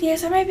 Yeah,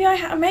 so maybe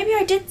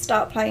I did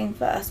start playing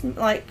first,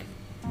 like,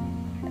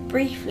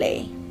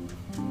 briefly,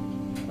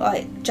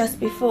 like, just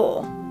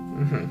before.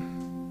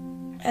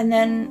 And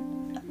then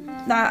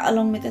that,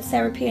 along with the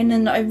therapy, and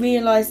then I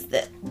realised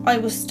that I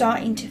was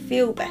starting to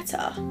feel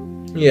better.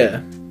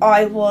 Yeah.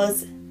 I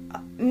was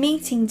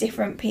meeting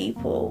different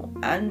people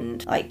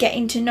and, like,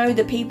 getting to know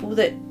the people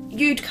that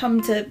you'd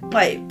come to,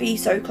 like, be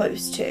so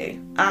close to.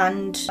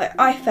 And, like,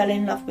 I fell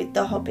in love with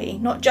the hobby.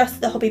 Not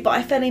just the hobby, but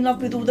I fell in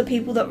love with all the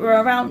people that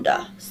were around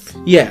us.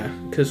 Yeah,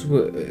 because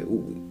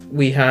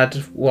we had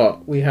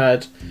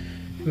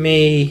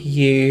me,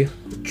 you,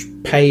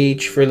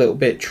 Paige for a little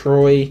bit,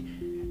 Troy,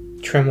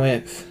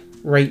 Tremwith,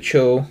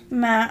 Rachel,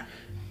 Matt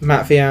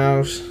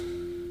Vials,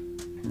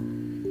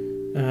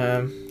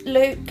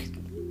 Luke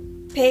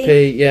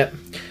P,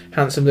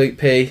 handsome Luke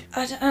P.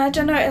 I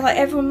don't know, like,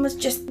 everyone was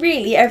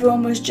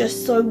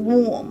just so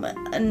warm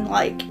and,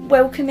 like,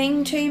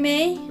 welcoming to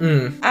me.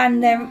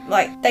 And then,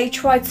 like, they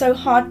tried so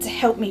hard to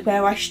help me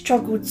where I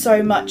struggled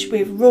so much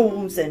with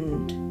rules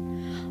and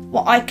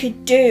what I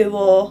could do,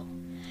 or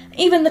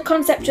even the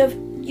concept of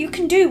you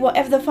can do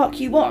whatever the fuck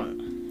you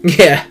want.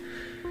 Yeah.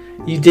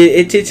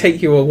 It did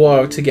take you a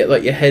while to get,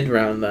 like, your head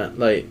around that.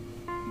 Like,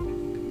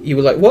 you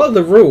were like, what are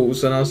the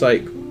rules? And I was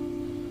like,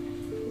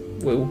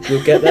 we'll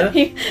get there.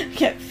 You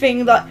kept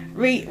thinking, like,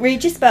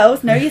 read your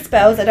spells, know your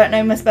spells. I don't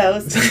know my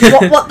spells.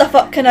 What the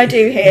fuck can I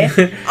do here?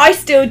 I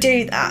still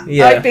do that.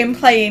 Yeah. I've been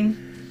playing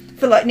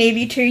for, like,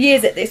 nearly 2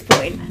 years at this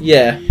point.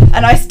 Yeah.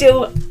 And I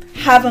still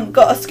haven't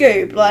got a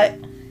scoop, like.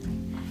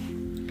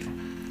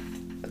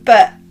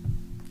 But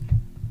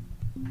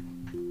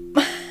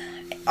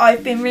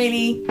I've been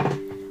really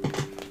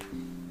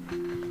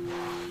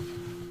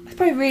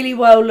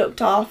well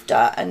looked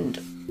after and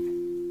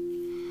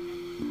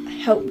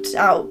helped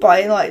out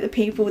by like the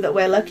people that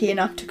we're lucky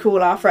enough to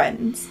call our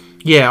friends.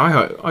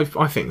 Yeah,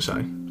 I think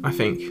so. I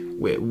think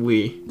we've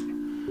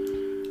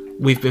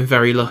been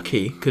very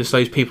lucky because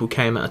those people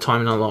came at a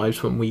time in our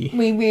lives when we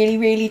really,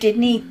 really did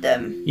need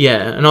them.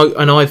 Yeah,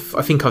 and I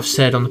think I've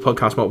said on the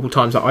podcast multiple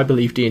times that I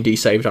believe D&D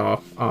saved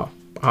our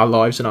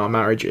lives and our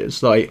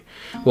marriages,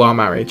 our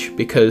marriage,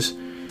 because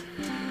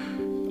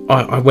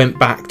I went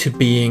back to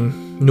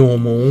being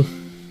normal,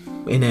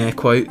 in air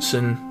quotes,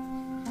 and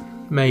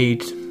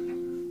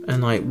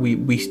like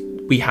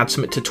we had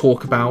something to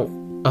talk about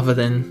other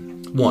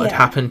than what had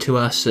happened to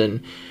us,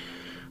 and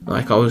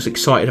like I was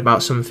excited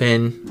about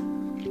something,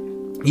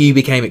 you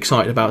became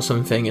excited about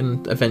something,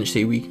 and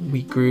eventually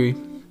we grew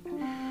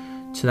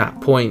to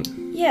that point.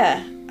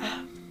 Yeah,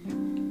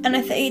 and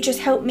I think it just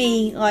helped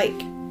me like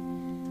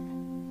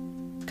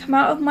come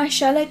out of my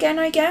shell again,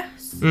 I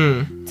guess,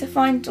 to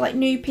find like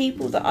new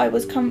people that I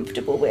was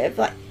comfortable with.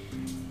 Like,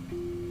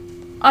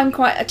 I'm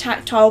quite a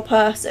tactile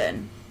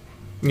person.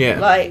 Yeah,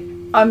 like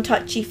I'm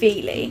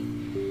touchy-feely,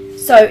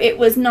 so it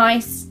was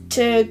nice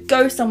to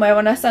go somewhere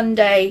on a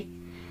Sunday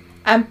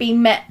and be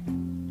met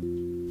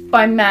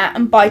by Matt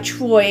and by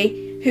Troy,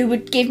 who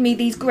would give me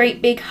these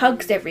great big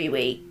hugs every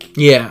week.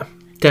 Yeah,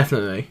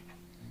 definitely.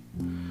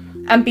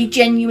 And be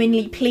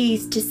genuinely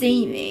pleased to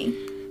see me.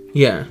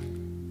 Yeah.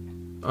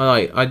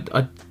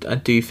 I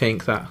do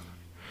think that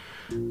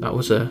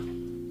was a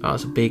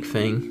big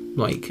thing,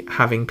 like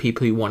having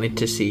people who wanted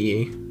to see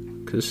you,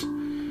 because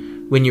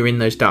when you're in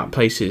those dark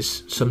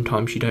places,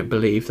 sometimes you don't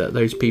believe that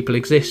those people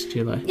exist.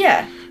 You're like,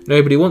 yeah,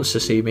 nobody wants to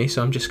see me,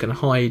 so I'm just going to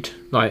hide.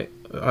 Like,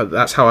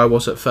 that's how I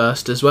was at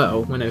first as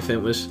well, when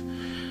everything was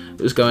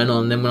going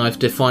on. Then when I've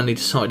finally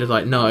decided,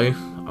 like, no, I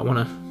don't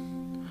want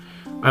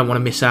to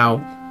miss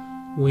out.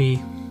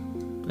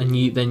 And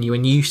you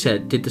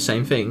did the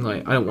same thing.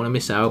 Like, I don't want to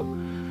miss out.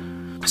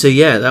 So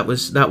yeah, that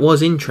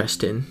was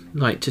interesting.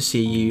 Like, to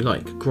see you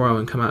like grow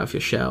and come out of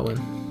your shell.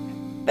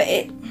 But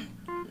it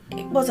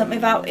wasn't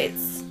without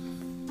its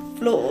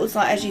flaws.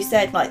 Like, as you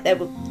said, like there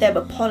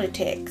were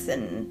politics,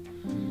 and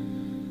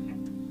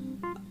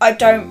I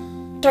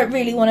don't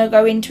really want to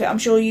go into it. I'm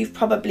sure you've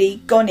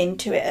probably gone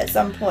into it at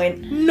some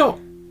point. Not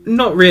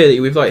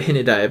really. We've like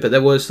hinted at it, but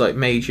there was like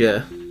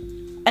major.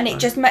 And it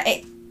just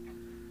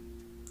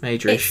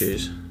major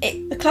issues.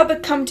 The club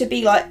had come to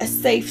be like a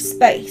safe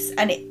space,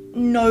 and it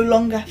no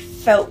longer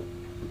felt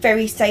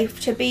very safe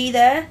to be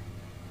there.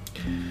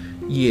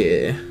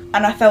 Yeah. And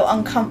I felt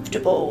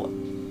uncomfortable,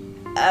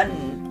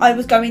 and I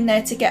was going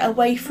there to get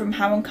away from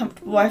how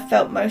uncomfortable I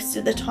felt most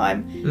of the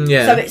time.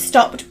 Yeah. So it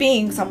stopped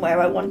being somewhere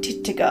I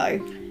wanted to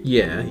go.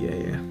 Yeah.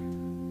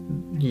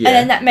 And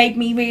then that made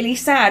me really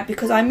sad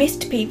because I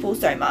missed people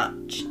so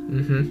much.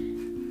 Mhm.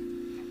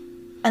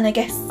 And I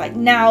guess like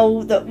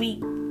now that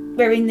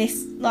we're in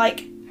this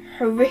like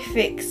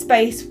horrific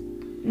space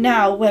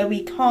now where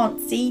we can't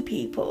see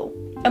people,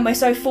 and we're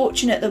so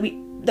fortunate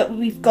that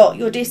we've got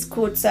your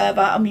Discord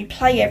server and we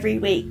play every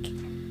week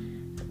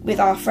with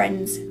our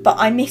friends, but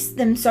I miss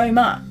them so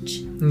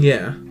much.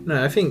 Yeah,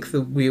 no, I think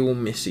that we all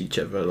miss each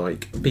other,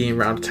 like being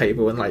around a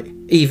table, and like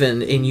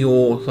even in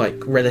your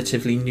like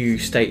relatively new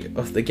state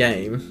of the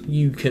game,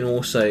 you can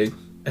also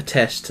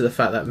attest to the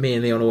fact that me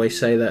and Leon always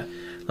say that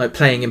like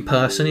playing in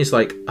person is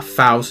like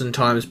 1,000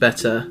 times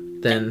better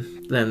than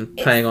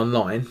playing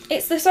online.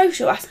 It's the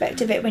social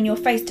aspect of it when you're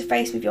face to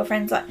face with your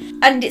friends, like,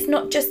 and it's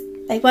not just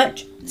they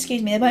weren't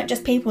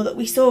just people that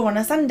we saw on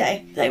a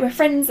Sunday. They were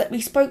friends that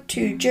we spoke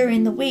to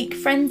during the week,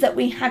 friends that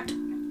we had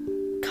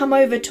come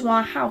over to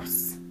our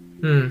house.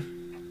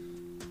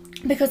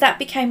 Because that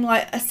became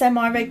like a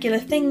semi-regular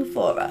thing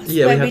for us,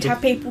 where we'd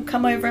have people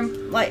come over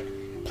and like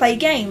play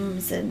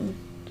games and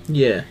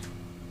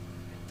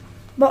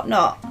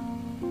whatnot,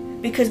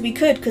 because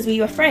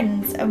we were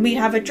friends, and we'd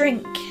have a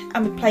drink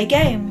and we'd play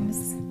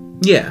games.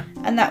 Yeah.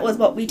 And that was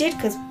what we did,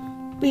 because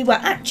we were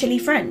actually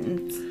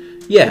friends.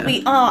 Yeah.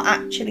 We are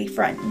actually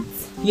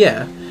friends.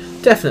 Yeah,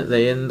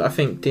 definitely. And I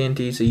think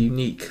D&D is a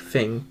unique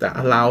thing that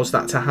allows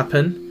that to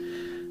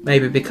happen.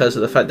 Maybe because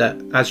of the fact that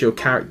as your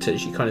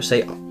characters, you kind of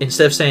say,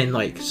 instead of saying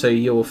like, so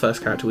your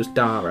first character was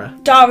Dara.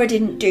 Dara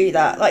didn't do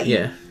that. Like,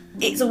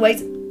 it's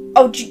always,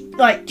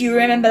 do you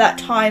remember that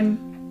time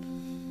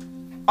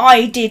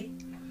I did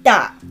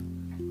that?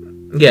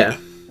 Yeah.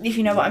 If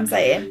you know what I'm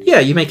saying. Yeah,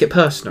 you make it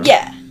personal.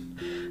 Yeah.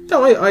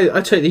 No,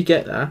 I totally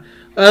get that.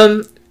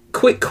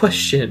 Quick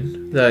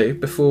question though,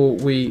 before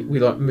we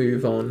like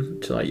move on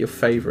to like your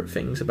favourite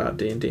things about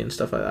D&D and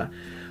stuff like that.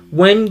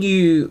 When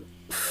you,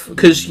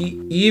 because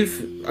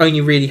you've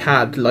only really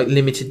had like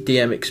limited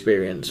DM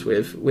experience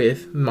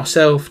with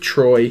myself,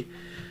 Troy,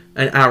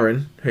 and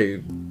Aaron,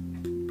 who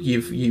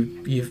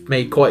you've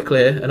made quite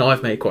clear, and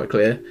I've made quite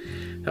clear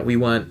that we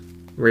weren't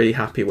really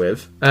happy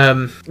with.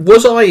 So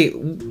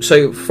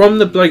from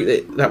the bloke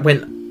that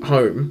went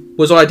home,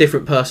 was I a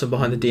different person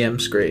behind the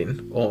DM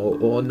screen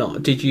or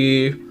not? Did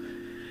you?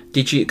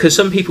 Because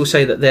some people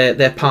say that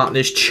their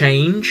partners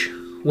change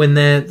when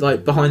they're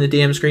like behind the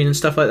DM screen and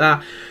stuff like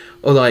that,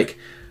 or like,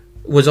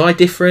 was I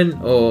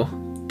different or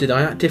did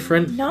I act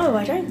different? No,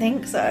 I don't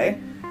think so.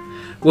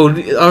 Well,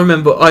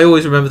 I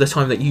always remember the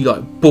time that you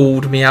like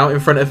bawled me out in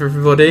front of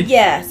everybody.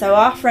 Yeah, so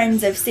our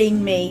friends have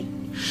seen me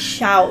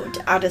shout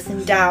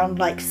Addison down,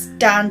 like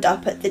stand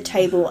up at the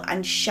table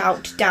and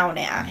shout down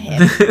it at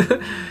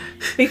him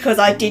because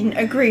I didn't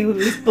agree with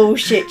his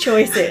bullshit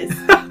choices.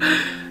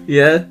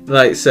 Yeah,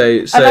 like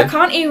so. And I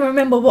can't even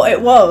remember what it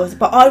was,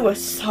 but I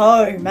was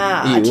so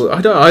mad.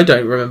 I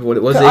don't remember what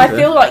it was either. I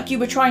feel like you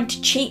were trying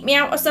to cheat me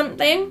out of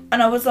something,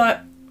 and I was like,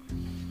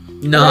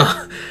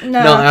 no,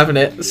 not having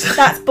it.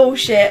 That's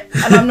bullshit,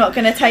 and I'm not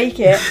going to take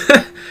it.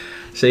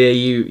 So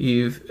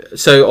yeah,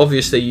 so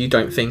obviously you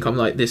don't think I'm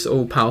like this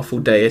all-powerful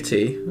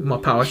deity. My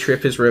power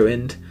trip is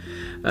ruined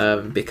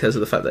because of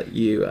the fact that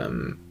you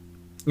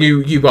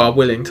are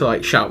willing to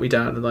like shout me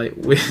down and like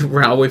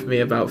row with me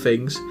about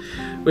things,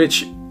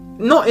 which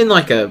not in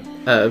like a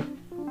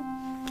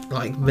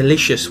like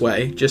malicious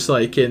way, just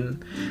like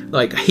in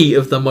like heat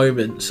of the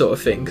moment sort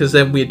of thing. Because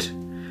then we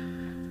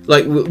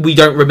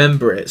don't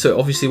remember it, so it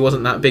obviously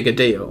wasn't that big a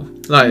deal.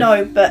 Like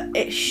no, but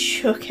it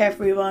shook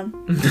everyone.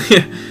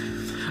 Yeah.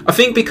 I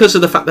think because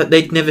of the fact that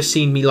they'd never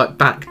seen me like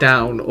back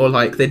down, or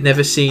like they'd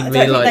never seen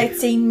me like they'd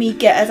seen me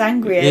get as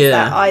angry as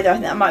that either. I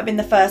think that might have been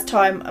the first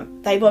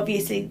time. They've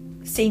obviously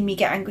seen me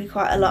get angry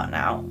quite a lot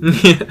now.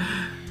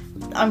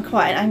 I'm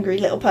quite an angry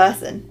little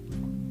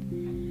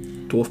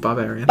person. Dwarf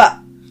barbarian. But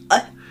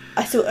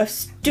I sort of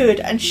stood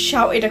and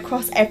shouted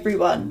across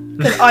everyone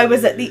because I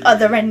was at the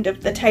other end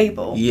of the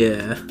table.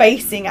 Yeah.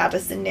 Facing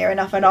Addison near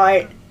enough, and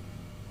I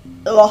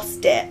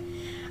lost it.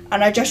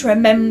 And I just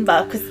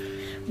remember because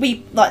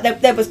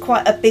there was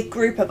quite a big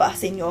group of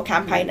us in your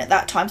campaign at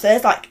that time, so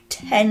there's like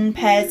 10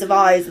 pairs of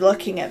eyes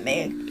looking at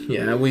me.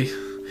 Yeah,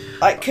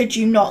 like, could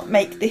you not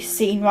make this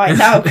scene right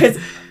now, because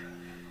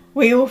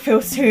we all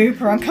feel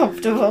super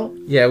uncomfortable.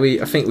 Yeah,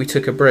 I think we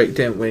took a break,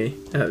 didn't we,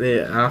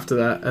 after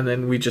that, and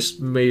then we just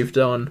moved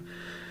on.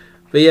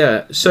 But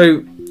yeah,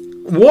 so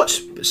would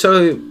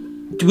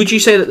you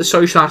say that the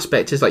social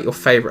aspect is like your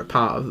favourite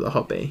part of the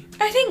hobby?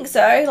 I think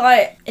so.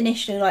 Like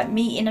initially, like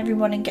meeting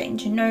everyone and getting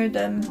to know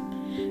them.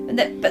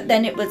 But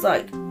then it was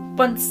like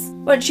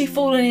once you've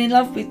fallen in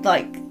love with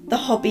like the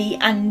hobby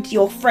and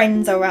your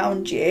friends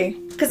around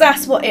you, because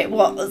that's what it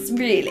was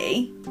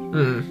really.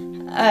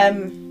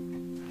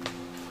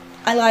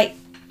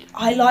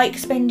 I like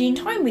spending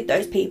time with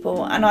those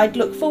people, and I'd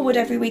look forward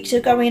every week to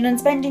going and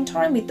spending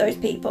time with those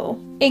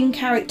people, in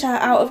character,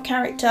 out of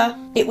character.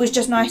 It was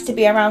just nice to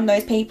be around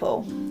those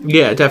people.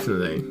 Yeah,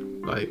 definitely.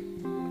 Like,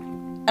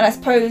 and I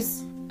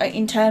suppose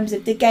in terms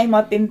of the game,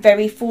 I've been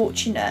very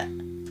fortunate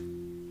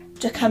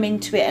to come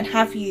into it and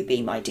have you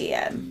be my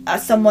DM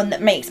as someone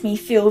that makes me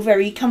feel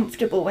very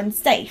comfortable and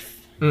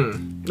safe.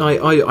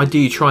 I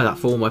do try that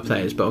for all my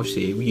players, but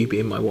obviously you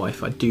being my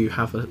wife, I do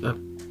have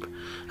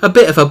a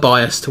bit of a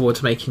bias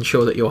towards making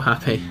sure that you're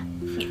happy.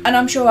 And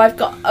I'm sure I've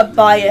got a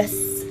bias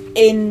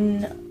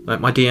in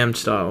like my DM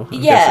style.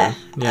 Yeah,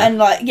 and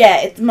like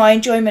it's my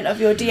enjoyment of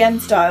your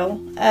DM style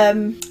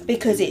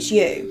because it's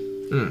you.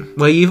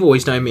 Well, you've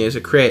always known me as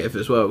a creative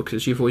as well,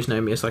 because you've always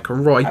known me as like a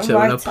writer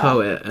and a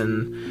poet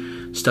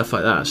and stuff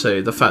like that.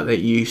 So the fact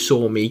that you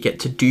saw me get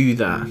to do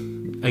that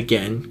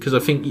again, because I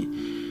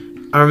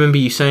remember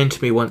you saying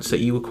to me once that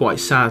you were quite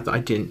sad that I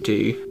didn't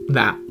do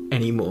that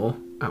anymore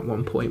at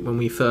one point when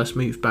we first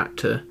moved back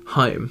to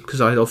home, because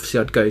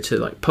I'd go to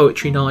like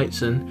poetry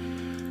nights and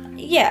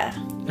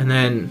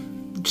then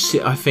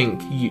I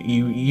think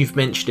you've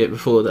mentioned it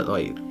before that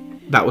like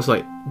that was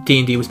like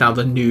D&D was now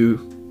the new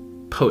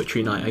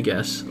poetry night, I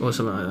guess, or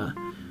something like that.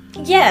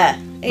 Yeah,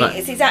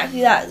 it's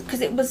exactly that,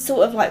 because it was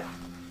sort of like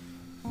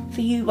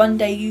for you one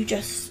day you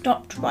just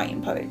stopped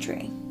writing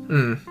poetry.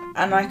 And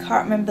I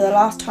can't remember the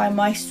last time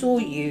I saw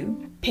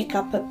you pick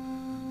up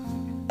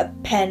a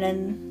pen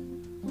and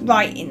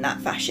write in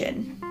that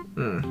fashion.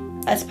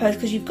 I suppose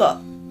because you've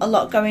got a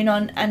lot going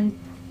on, and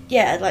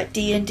like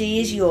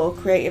D&D is your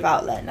creative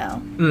outlet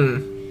now.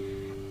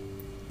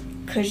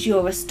 Because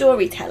you're a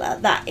storyteller.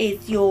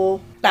 That's your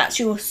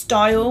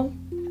style.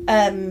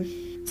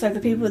 So for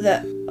people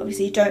that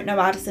obviously don't know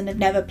Addison, have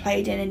never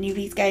played in any of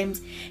these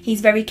games,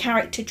 he's very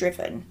character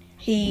driven.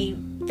 He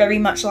very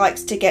much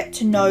likes to get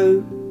to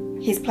know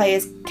his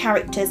players'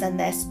 characters and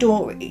their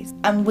stories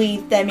and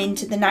weave them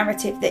into the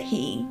narrative that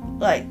he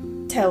like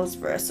tells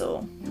for us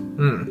all.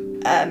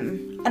 And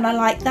I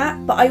like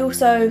that, but I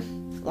also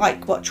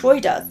like what Troy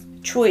does.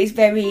 Troy is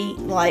very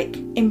like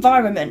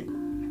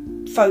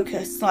environment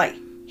focused. Like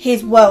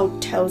his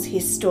world tells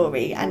his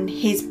story, and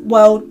his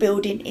world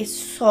building is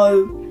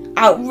so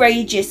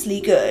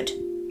outrageously good.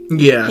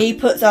 Yeah, he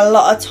puts a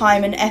lot of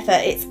time and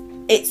effort.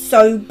 It's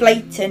so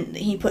blatant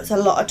that he puts a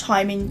lot of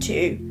time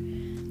into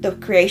the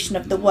creation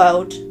of the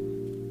world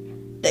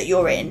that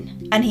you're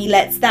in, and he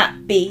lets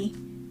that be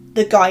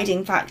the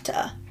guiding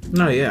factor.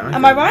 No, yeah.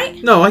 Am I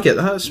right? No, I get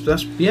that.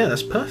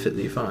 That's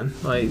perfectly fine.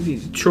 Like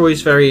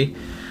Troy's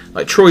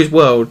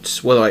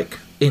worlds were like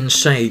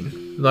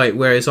insane. Like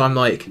whereas I'm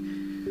like,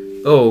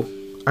 oh,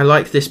 I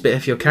like this bit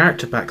of your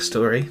character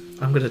backstory.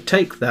 I'm gonna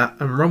take that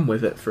and run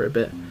with it for a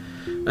bit.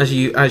 As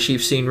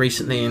you've seen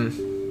recently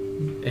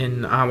in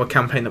in our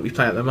campaign that we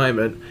play at the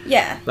moment.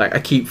 Yeah. Like, I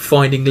keep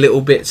finding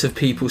little bits of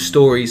people's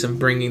stories and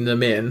bringing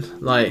them in,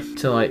 like,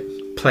 to, like,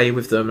 play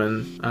with them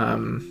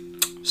and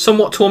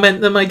somewhat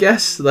torment them, I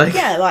guess. Like,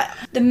 yeah, like,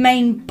 the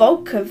main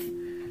bulk of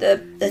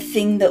the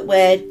thing that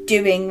we're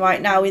doing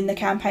right now in the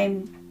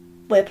campaign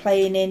we're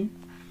playing in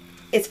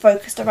is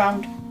focused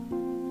around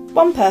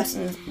one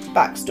person's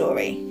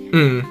backstory.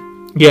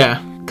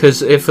 Yeah,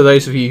 because for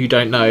those of you who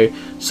don't know,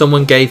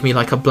 someone gave me,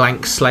 like, a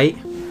blank slate.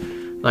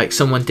 Like,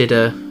 someone did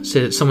a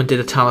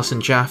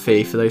Taliesin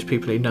Jaffe, for those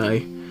people who know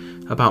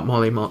about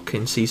Mollymock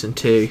in season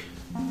 2,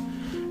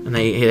 and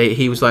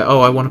he was like,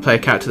 "Oh, I want to play a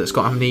character that's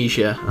got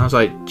amnesia." And I was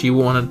like, "Do you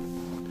want to?"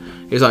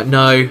 He was like,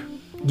 "No,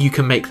 you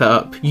can make that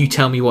up. You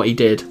tell me what he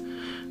did."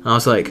 And I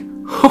was like,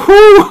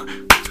 "Hoo-hoo!"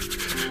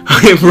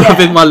 I'm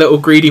rubbing my little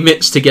greedy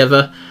mitts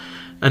together,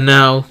 and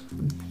now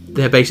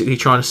they're basically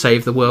trying to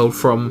save the world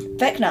from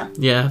Vecna.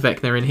 Yeah,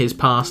 Vecna in his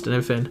past and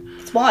everything.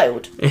 It's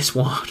wild. It's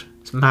wild.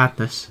 It's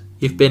madness.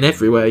 You've been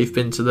everywhere. You've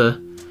been to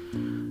the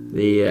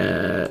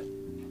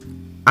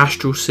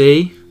Astral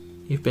Sea.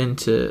 You've been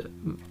to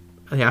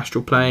the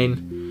Astral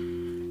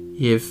Plane.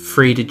 You've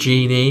freed a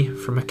genie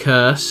from a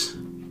curse.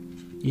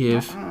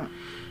 You're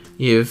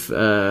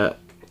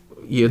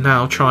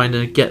now trying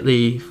to get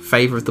the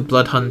favour of the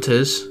Blood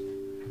Hunters.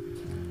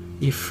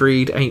 You've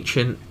freed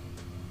ancient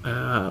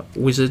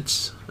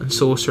wizards and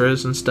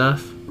sorcerers and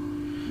stuff.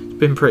 It's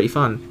been pretty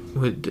fun.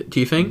 Do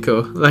you think?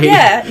 Or like?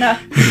 Yeah, no.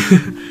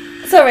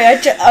 Sorry,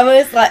 I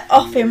was like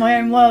off in my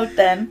own world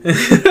then,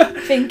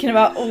 thinking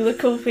about all the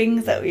cool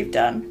things that we've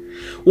done.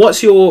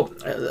 What's your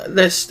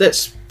let's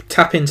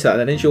tap into that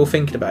then as you're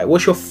thinking about it.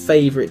 What's your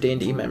favourite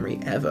D&D memory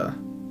ever?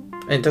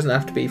 And it doesn't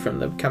have to be from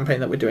the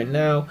campaign that we're doing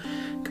now.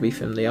 It could be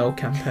from the old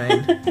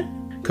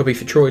campaign. Could be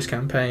for Troy's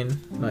campaign.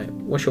 Like,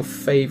 what's your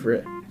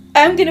favourite?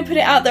 I'm gonna put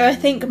it out there. I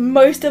think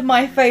most of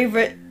my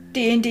favourite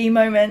D&D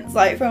moments,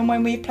 like from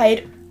when we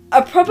played,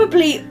 are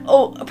probably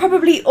all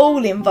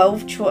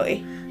involve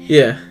Troy.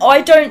 Yeah.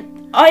 I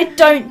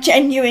don't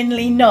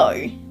genuinely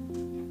know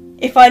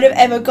if I'd have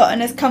ever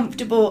gotten as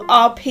comfortable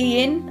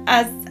RPing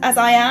as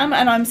I am,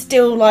 and I'm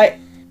still like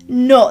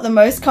not the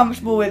most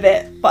comfortable with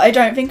it, but I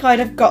don't think I'd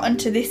have gotten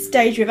to this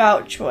stage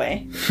without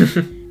Troy.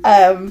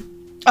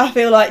 I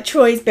feel like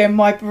Troy's been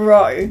my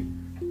bro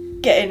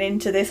getting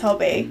into this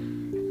hobby.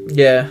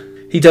 Yeah.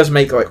 He does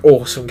make like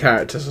awesome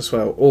characters as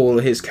well. All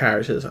of his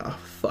characters are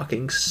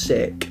fucking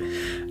sick.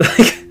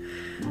 Like,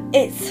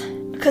 it's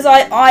because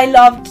I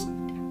loved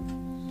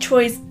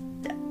Troy's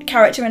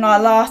character in our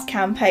last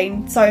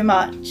campaign so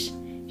much.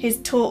 His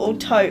Turtle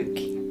Toke.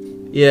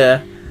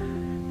 Yeah.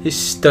 His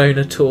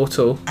stoner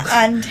turtle.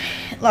 And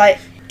like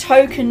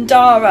Toke and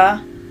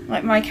Dara,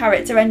 like my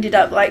character, ended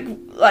up like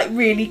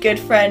really good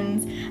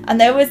friends.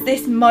 And there was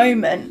this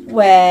moment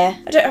where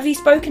have you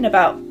spoken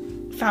about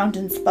Found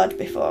and Spud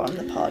before on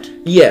the pod?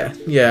 Yeah,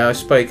 I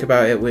spoke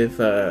about it with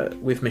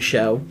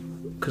Michelle,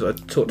 because I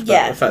talked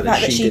about the fact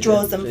that she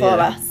draws them for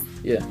us.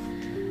 Yeah.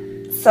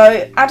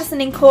 So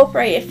Addison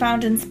incorporated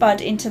Found and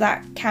Spud into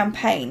that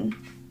campaign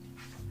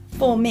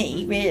for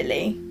me,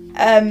 really.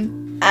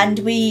 And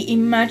we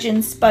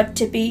imagined Spud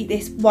to be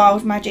this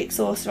wild magic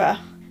sorcerer,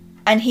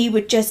 and he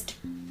would just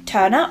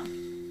turn up.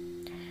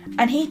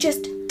 And he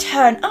just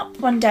turned up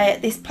one day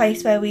at this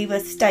place where we were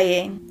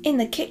staying, in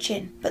the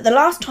kitchen. But the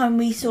last time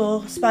we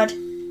saw Spud,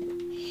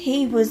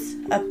 he was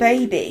a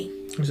baby.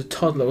 He was a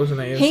toddler,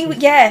 wasn't he?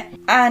 Yeah.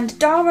 And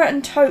Dara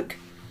and Toke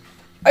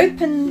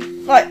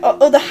open, like,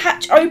 or the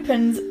hatch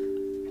opens,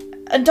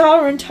 and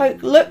Dara and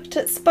Toke looked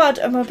at Spud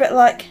and were a bit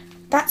like,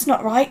 that's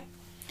not right.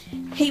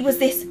 He was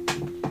this,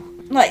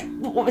 like,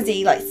 what was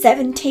he, like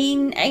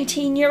 17,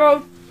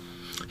 18-year-old?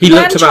 He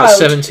looked about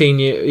 17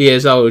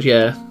 years old,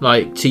 yeah,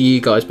 like, to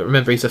you guys, but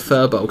remember he's a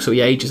furbolg, so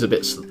he ages a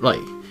bit, like...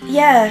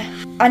 Yeah,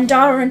 and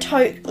Dara and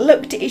Toke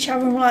looked at each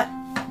other and were like,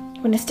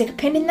 want to stick a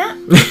pin in that?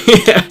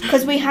 Yeah.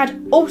 Because we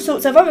had all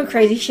sorts of other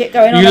crazy shit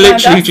going on. You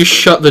literally just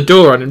shut the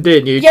door on him,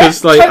 didn't you? Because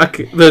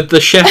the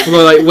chef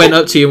like went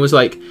up to you and was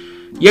like,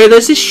 "Yo,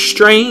 there's this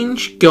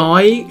strange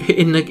guy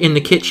in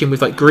the kitchen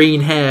with like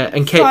green hair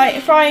and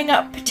frying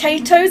up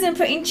potatoes and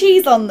putting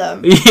cheese on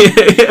them."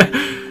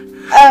 Yeah.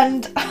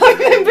 And I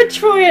remember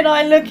Troy and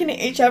I looking at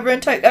each other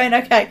and Toke going,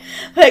 "Okay,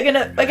 we're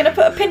gonna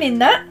put a pin in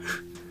that.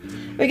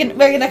 We're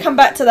gonna come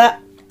back to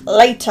that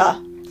later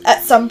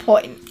at some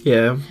point."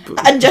 Yeah.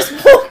 And just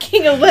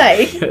walking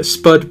away. Yeah,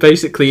 Spud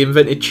basically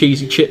invented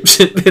cheesy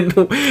chips in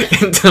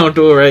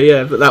Taldora,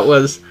 yeah, but that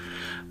was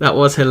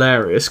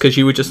hilarious, because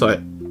you were just like,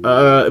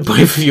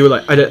 both of you were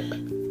like,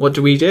 what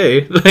do we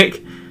do?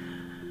 Like,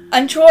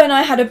 and Troy and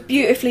I had a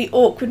beautifully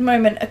awkward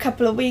moment a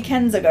couple of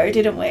weekends ago,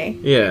 didn't we?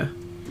 Yeah.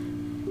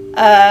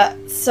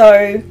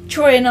 So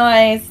Troy and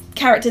I's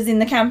characters in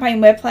the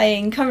campaign we're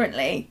playing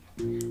currently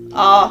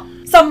are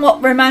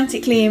somewhat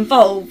romantically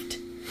involved.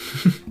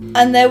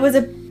 And there was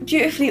a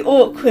beautifully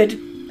awkward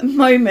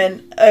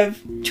moment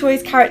of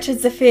Troy's character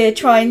Zafir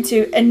trying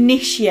to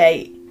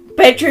initiate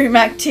bedroom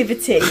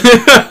activity. And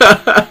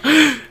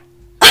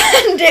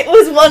it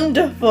was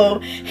wonderful.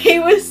 He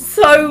was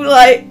so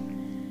like,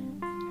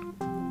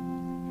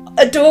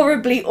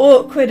 adorably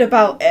awkward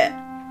about it.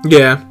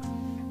 Yeah.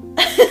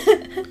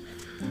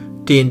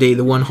 D&D,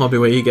 the one hobby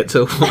where you get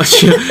to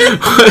watch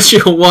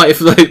your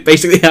wife like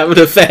basically have an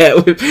affair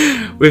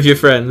with your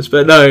friends.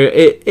 But no,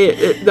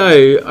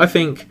 I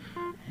think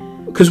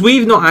because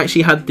we've not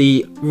actually had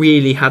the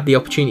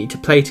opportunity to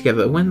play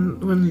together.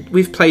 When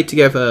we've played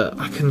together,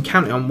 I can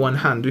count it on one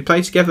hand. We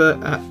played together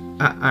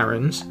at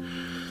Aaron's.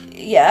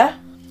 Yeah.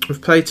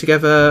 We've played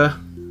together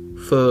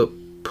for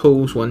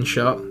Paul's one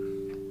shot.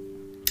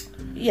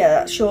 Yeah,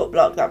 that short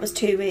block, that was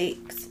 2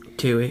 weeks.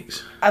 2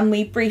 weeks. And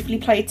we briefly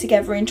played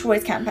together in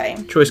Troy's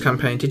campaign. Troy's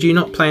campaign. Did you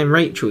not play in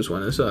Rachel's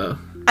one as well?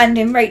 And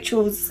in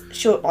Rachel's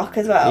short block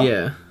as well.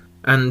 Yeah.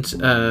 And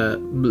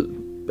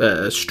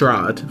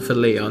Strad for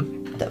Leon.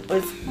 That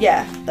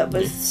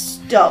was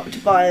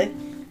stopped by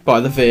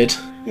the vid.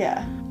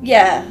 Yeah.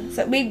 Yeah.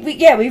 So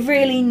we've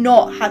really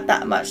not had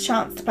that much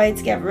chance to play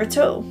together at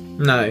all.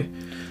 No.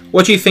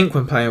 What do you think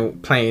when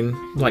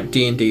playing like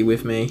D&D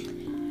with me?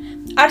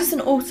 Addison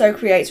also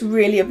creates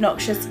really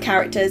obnoxious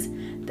characters.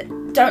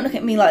 Don't look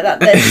at me like that.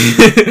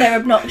 They're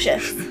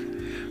obnoxious.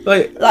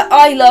 Like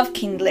I love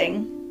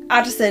Kindling.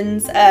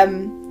 Addison's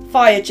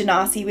fire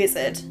genasi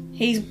wizard.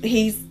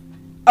 He's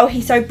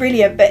so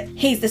brilliant, but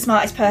he's the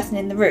smartest person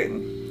in the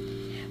room.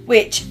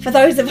 Which, for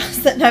those of us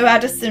that know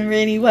Addison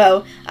really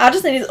well,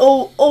 Addison is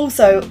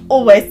also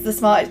always the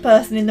smartest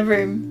person in the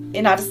room,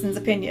 in Addison's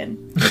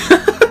opinion.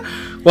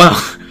 Well,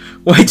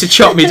 way to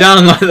chop me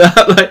down like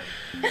that. Like,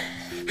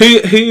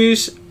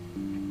 who's?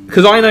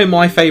 Because I know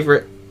my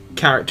favourite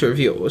character of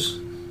yours.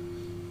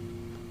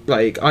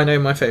 Like, I know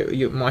my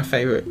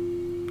favourite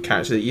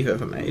character that you've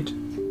ever made.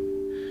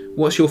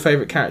 What's your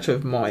favourite character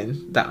of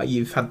mine that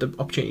you've had the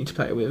opportunity to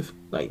play with?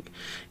 Like,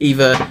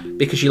 either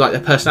because you like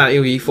their personality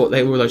or you thought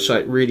they were just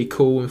like really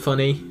cool and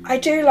funny. I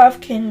do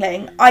love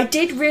Kindling. I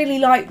did really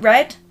like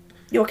Red,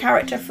 your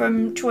character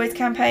from Troy's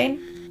campaign,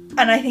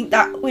 and I think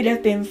that would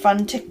have been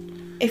fun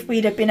if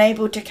we'd have been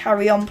able to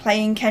carry on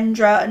playing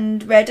Kendra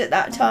and Red at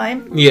that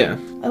time. Yeah.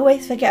 I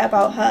always forget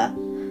about her.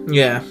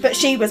 Yeah. But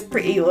she was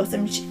pretty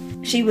awesome.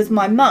 She was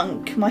my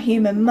monk, my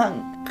human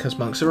monk. Because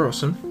monks are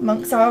awesome.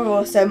 Monks are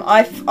awesome.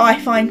 I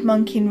find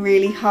monking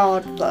really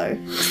hard, though.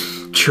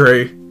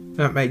 True.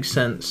 That makes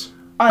sense.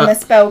 I'm a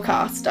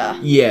spellcaster.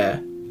 Yeah.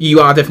 You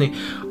are definitely...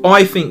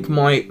 I think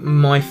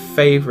my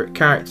favourite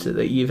character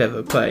that you've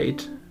ever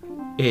played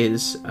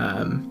is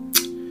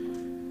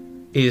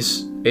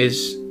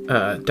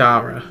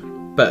Dara,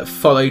 but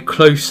followed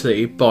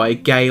closely by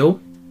Gale.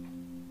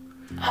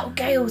 Oh,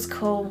 Gale's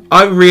cool.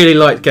 I really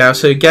like Gale.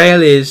 So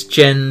Gale is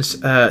Jen's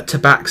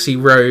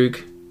Tabaxi rogue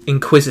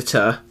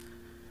inquisitor,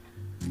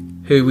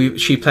 who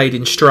she played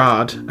in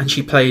Strad, and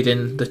she played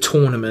in the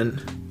tournament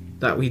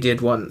that we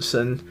did once,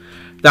 and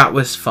that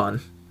was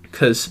fun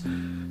because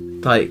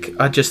like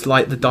I just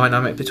like the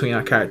dynamic between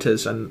our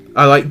characters, and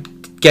I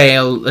like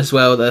Gale as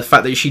well. The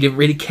fact that she didn't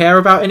really care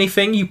about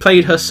anything. You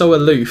played her so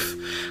aloof,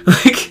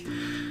 like.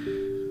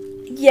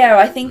 Yeah,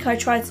 I think I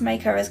tried to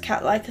make her as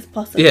cat-like as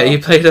possible. Yeah, you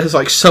played her as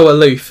like so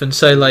aloof and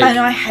so like. And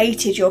I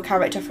hated your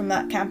character from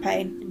that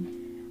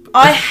campaign.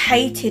 I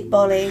hated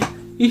Bolly.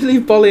 You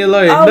leave Bolly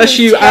alone, Oh, unless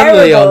you and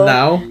Leon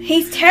now.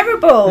 He's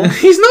terrible.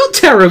 He's not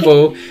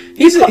terrible.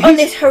 He's put on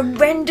this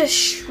horrendous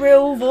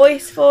shrill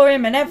voice for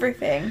him and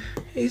everything.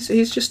 He's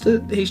just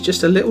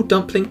a little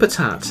dumpling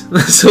patat.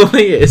 That's all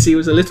he is. He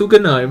was a little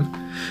gnome.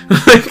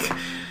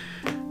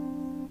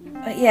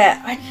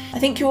 Yeah, I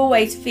think you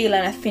always feel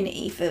an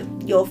affinity for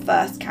your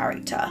first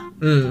character.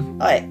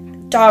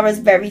 Like, Dara's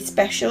very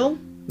special.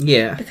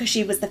 Yeah. Because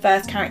she was the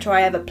first character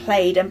I ever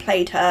played, and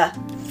played her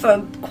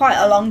for quite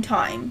a long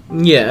time.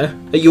 Yeah.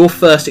 Your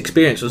first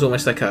experience was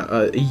almost like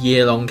a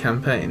year-long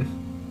campaign.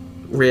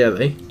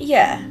 Really?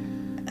 Yeah.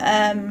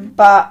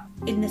 But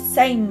in the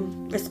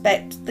same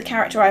respect, the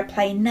character I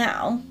play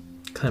now...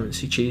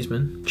 Clemency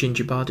Cheeseman,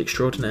 Ginger Bard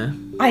extraordinaire.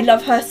 I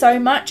love her so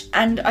much,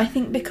 and I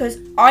think because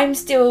I'm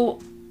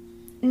still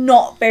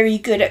not very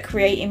good at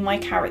creating my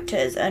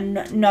characters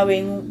and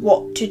knowing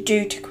what to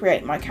do to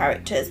create my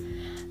characters,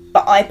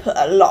 but I put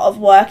a lot of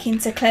work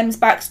into Clem's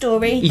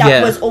backstory.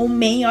 That was all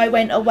me. I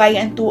went away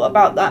and thought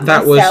about that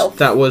myself.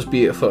 That was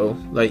beautiful.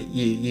 Like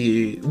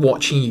you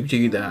watching you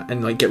do that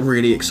and like get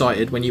really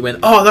excited when you went,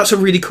 oh, that's a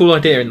really cool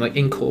idea, and like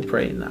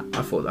incorporating that.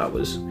 I thought that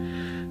was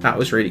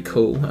really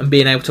cool, and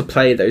being able to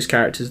play those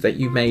characters that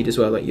you made as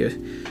well, like your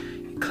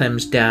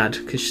Clem's dad,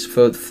 because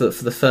for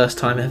the first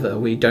time ever,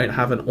 we don't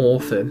have an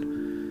orphan.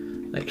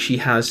 Like, she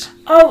has...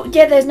 Oh,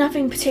 yeah, there's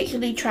nothing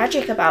particularly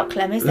tragic about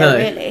Clem, is there,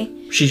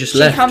 really? She just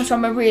left. She comes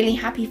from a really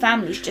happy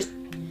family. She just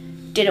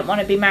didn't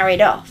want to be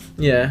married off.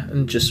 Yeah,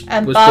 and just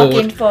was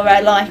bargained bored. For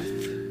her life,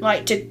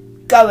 like, to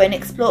go and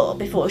explore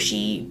before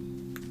she,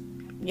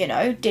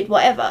 did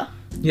whatever.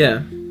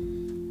 Yeah.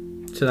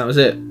 So that was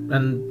it.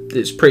 And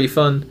it's pretty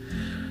fun.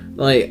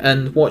 Like,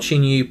 and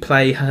watching you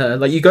play her...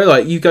 Like, you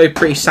go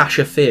pretty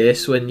Sasha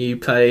Fierce when you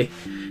play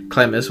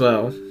Clem as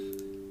well.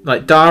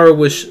 Like, Dara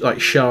was, like,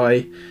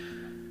 shy...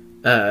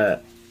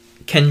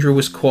 Kendra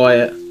was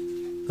quiet.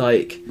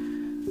 Like,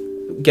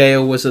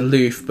 Gail was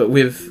aloof, but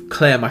with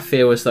Clem, I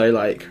feel as though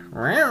like,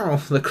 wow,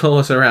 the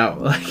claws are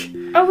out. Like,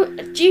 oh,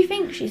 do you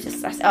think she's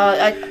just sassy?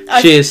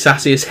 She is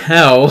sassy as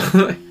hell.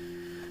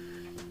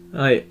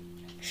 Like,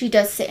 she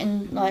does sit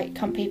and like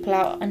cunt people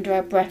out under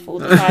her breath all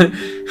the time,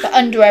 but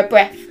under her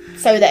breath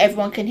so that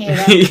everyone can hear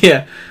her.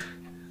 Yeah,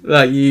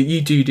 like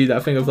you do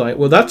that thing of like,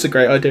 well, that's a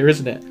great idea,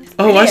 isn't it?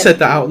 Oh, I said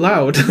that out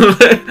loud.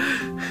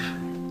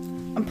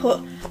 And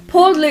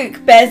poor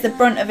Luke bears the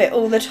brunt of it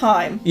all the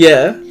time.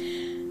 Yeah.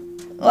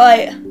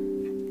 Like,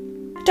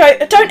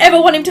 don't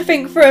ever want him to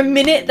think for a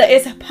minute that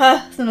it's a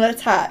personal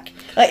attack.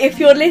 Like, if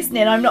you're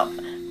listening, I'm not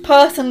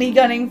personally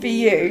gunning for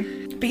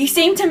you, but you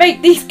seem to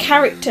make these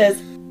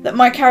characters that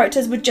my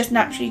characters would just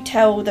naturally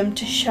tell them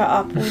to shut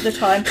up all the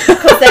time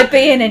because they're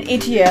being an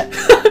idiot.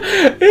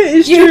 It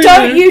is true.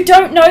 You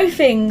don't know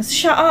things.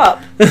 Shut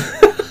up.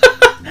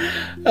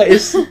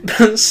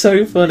 That's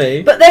so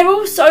funny. But they're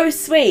all so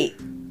sweet.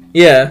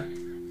 Yeah.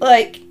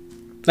 Like,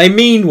 they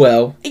mean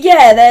well.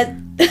 Yeah, they're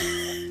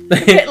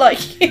a bit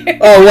like you.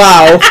 Oh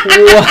wow!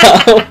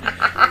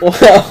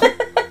 Wow!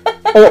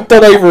 I got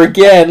done over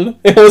again.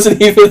 It wasn't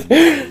even.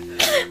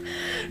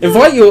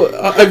 Invite you.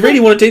 I really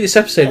want to do this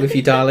episode with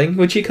you, darling.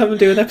 Would you come and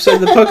do an episode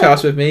of the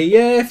podcast with me?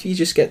 Yeah, if you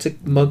just get to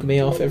mug me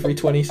off every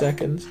 20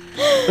 seconds. No,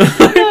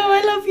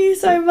 I love you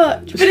so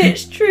much, but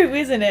it's true,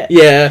 isn't it?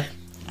 Yeah.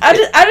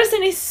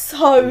 Addison is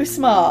so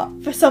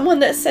smart for someone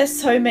that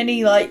says so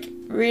many like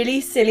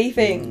really silly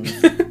things,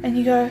 and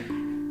you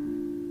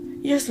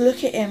just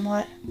look at him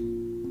like,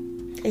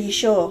 are you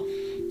sure?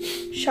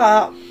 Shut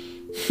up.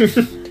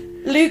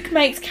 Luke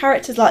makes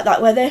characters like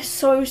that where they're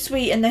so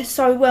sweet and they're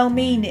so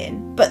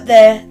well-meaning, but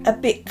they're a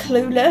bit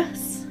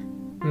clueless.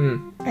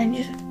 And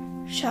you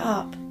shut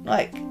up,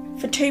 like,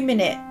 for 2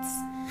 minutes.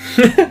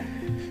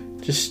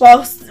 Just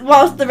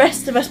whilst the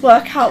rest of us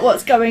work out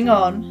what's going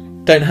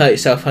on. Don't hurt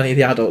yourself, honey.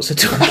 The adults are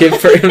talking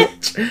pretty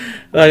much.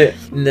 I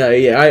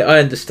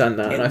understand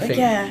that, and I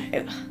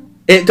think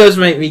it does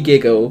make me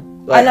giggle.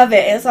 Like, I love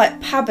it. It's like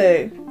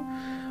Pabu.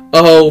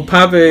 Oh,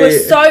 Pabu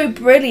was so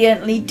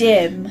brilliantly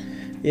dim.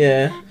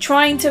 Yeah.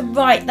 Trying to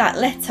write that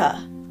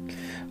letter.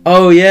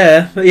 Oh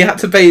yeah, he had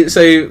to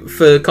so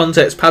for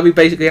context, Pabu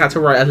basically had to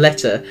write a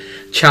letter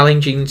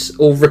challenging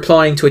or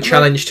replying to a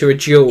challenge to a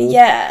duel.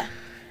 Yeah.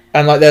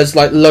 And like there's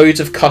like loads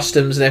of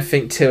customs and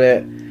everything to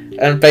it,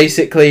 and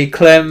basically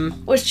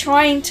Clem was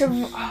trying to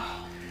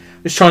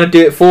do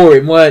it for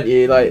him, weren't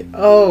you? Like,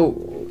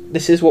 oh,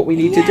 this is what we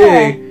need to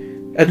do.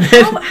 And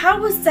then how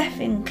was Zeph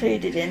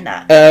included in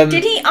that?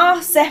 Did he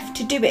ask Zeph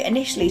to do it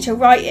initially, to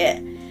write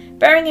it?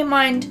 Bearing in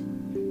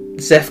mind,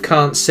 Zeph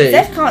can't see.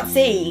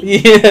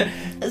 Yeah.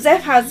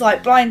 Zeph has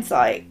like blind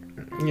sight.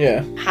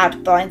 Yeah.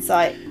 Had blind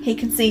sight. He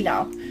can see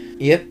now.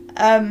 Yep.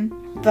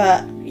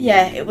 But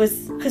yeah, it was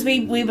because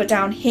we were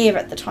down here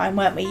at the time,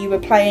 weren't we? You were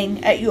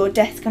playing at your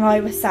desk and I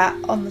was sat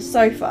on the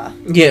sofa.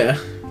 Yeah.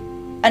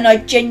 And I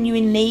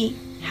genuinely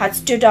had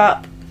stood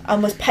up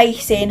and was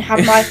pacing,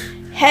 had my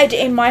head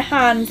in my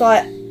hands,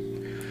 like,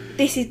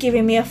 this is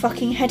giving me a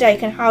fucking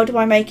headache and how do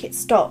I make it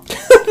stop?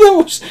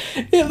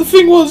 The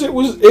thing was,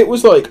 it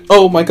was like,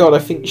 oh my god, I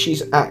think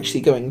she's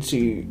actually going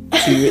to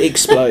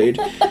explode.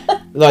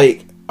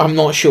 Like, I'm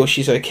not sure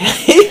she's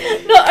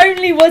okay. Not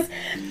only was,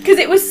 because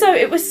it was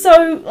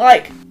so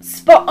like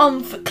spot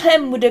on. For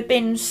Clem would have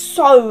been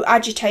so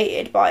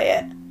agitated by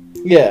it.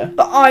 Yeah.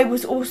 But I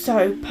was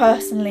also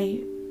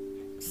personally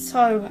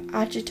so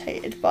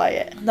agitated by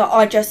it that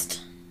I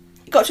just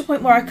got to a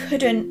point where I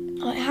couldn't.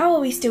 Like, how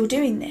are we still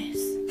doing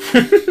this?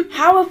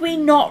 How have we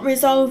not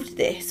resolved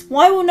this?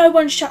 Why will no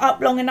one shut up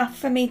long enough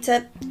for me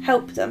to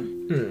help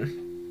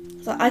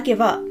them? So I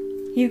give up.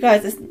 You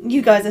guys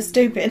are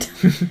stupid.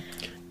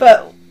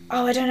 But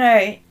I don't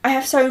know. I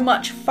have so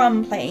much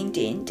fun playing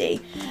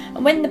D&D.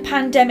 And when the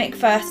pandemic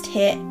first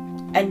hit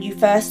and you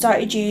first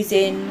started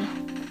using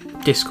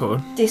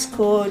Discord,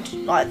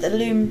 like the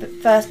Loom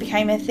first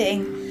became a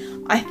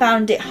thing, I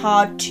found it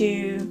hard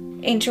to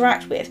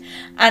interact with,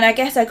 and I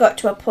guess I got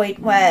to a point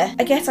where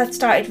I guess I'd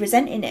started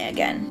resenting it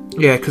again.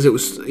 Yeah, because it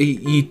was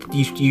you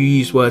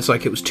used words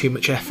like it was too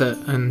much effort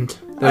and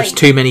there was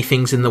too many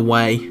things in the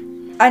way.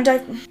 And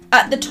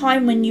at the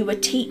time when you were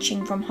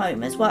teaching from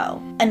home as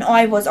well, and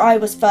I was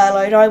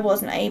furloughed, I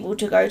wasn't able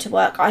to go to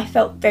work. I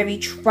felt very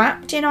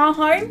trapped in our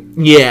home.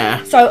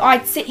 Yeah. So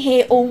I'd sit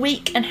here all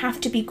week and have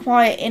to be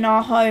quiet in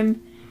our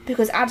home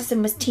because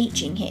Addison was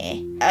teaching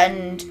here,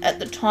 and at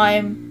the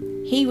time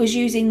he was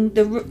using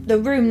the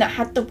room that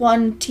had the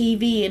one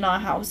TV in our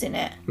house in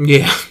it.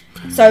 Yeah.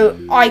 So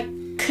I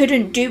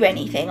couldn't do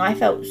anything. I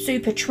felt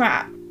super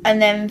trapped. And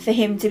then for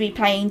him to be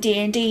playing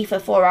D&D for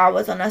 4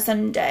 hours on a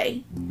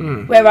Sunday,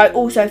 where I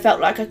also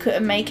felt like I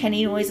couldn't make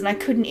any noise and I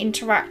couldn't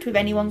interact with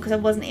anyone because I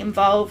wasn't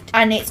involved.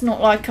 And it's not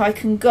like I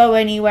can go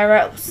anywhere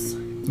else.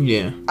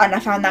 Yeah. And I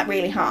found that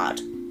really hard.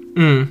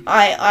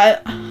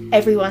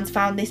 Everyone's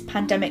found this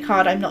pandemic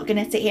hard. I'm not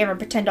going to sit here and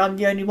pretend I'm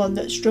the only one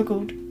that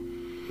struggled.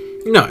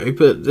 No,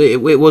 but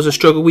it was a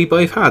struggle we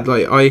both had.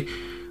 Like,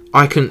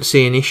 I couldn't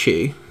see an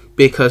issue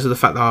because of the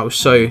fact that I was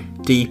so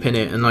deep in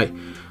it, and like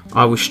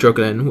I was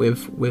struggling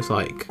with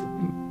like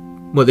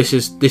well, this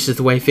is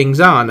the way things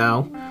are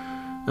now.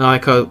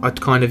 Like, I'd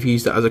kind of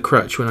used that as a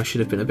crutch when I should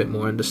have been a bit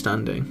more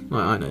understanding.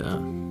 Like, I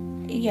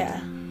know that.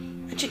 Yeah.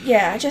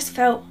 I just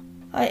felt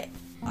I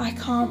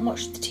can't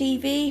watch the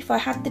TV. If I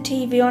had the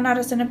TV on,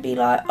 Addison would be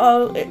like,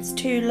 oh, it's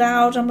too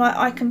loud. I'm like,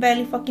 I can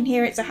barely fucking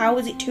hear it, so how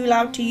is it too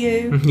loud to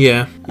you?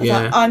 Yeah,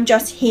 Like, I'm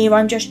just here,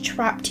 I'm just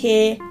trapped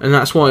here. And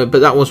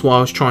that was why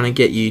I was trying to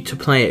get you to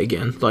play it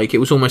again. Like, it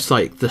was almost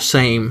like the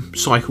same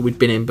cycle we'd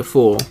been in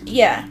before.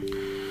 Yeah.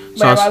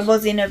 So where I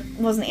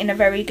wasn't in a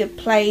very good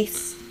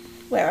place,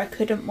 where I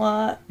couldn't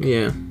work.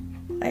 Yeah.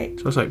 Like,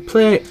 so I was like,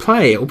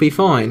 play, it'll be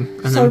fine.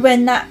 And so then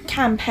when that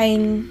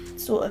campaign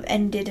sort of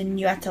ended and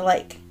you had to,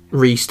 like,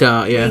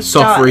 restart,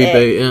 soft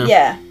reboot,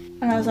 yeah.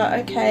 And I was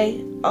like,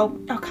 okay, I'll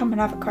come and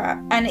have a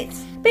crack. And it's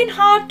been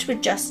hard to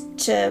adjust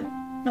to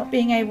not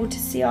being able to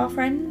see our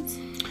friends.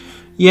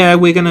 Yeah,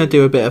 we're gonna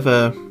do a bit of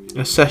a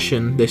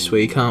session this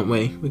week, aren't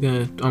we?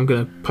 I'm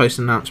gonna post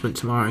an announcement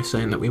tomorrow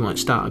saying that we might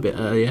start a bit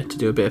earlier to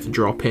do a bit of a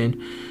drop in,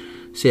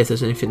 see if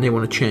there's anything they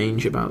want to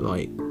change about,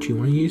 like, do you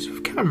want to use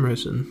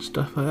cameras and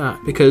stuff like that?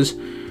 Because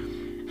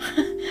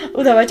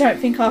although I don't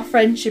think our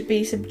friends should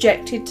be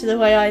subjected to the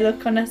way I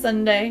look on a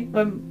Sunday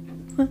when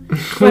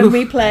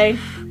we play.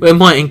 It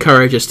might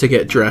encourage us to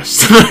get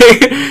dressed.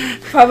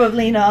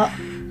 Probably not.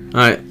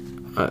 Right.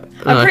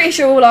 I'm pretty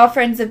sure all our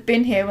friends have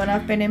been here when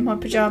I've been in my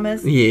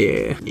pyjamas.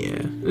 Yeah.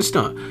 It's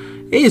not.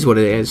 It is what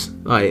it is.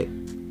 Like,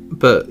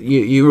 but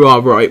you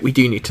are right. We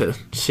do need to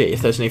see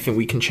if there's anything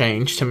we can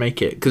change to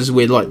make it, because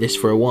we're like this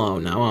for a while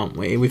now, aren't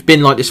we? We've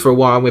been like this for a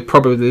while. We're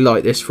probably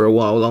like this for a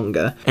while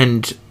longer.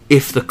 And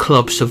if the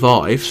club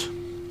survives,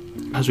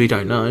 as we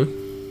don't know,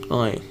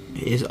 like,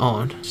 it is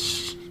odd.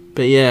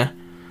 But yeah.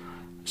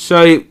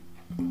 So,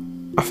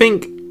 I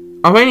think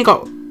I've only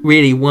got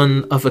really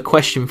one other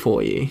question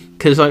for you,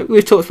 because, like,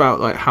 we've talked about,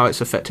 like, how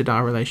it's affected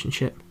our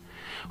relationship.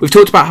 We've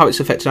talked about how it's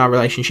affected our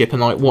relationship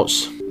and, like,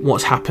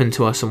 what's happened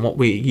to us and what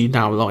you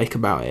now like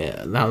about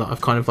it. Now that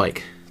I've kind of,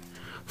 like,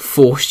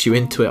 forced you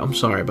into it, I'm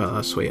sorry about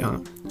that,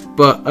 sweetheart.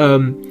 But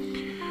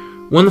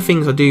one of the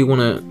things I do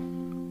want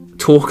to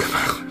talk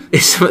about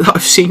is something that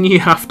I've seen you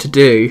have to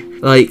do,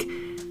 like,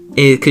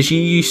 because you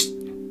used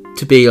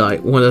to be,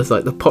 like, one of,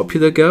 like, the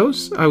popular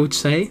girls, I would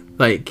say.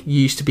 Like,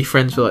 you used to be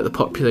friends with, like, the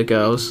popular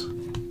girls,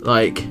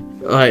 like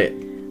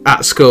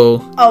at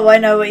school. Oh, I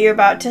know what you're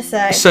about to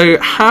say. So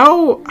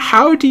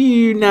how do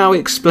you now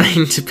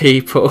explain to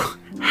people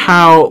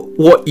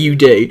what you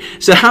do?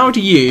 So how do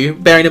you,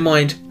 bearing in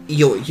mind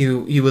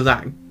you were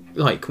that,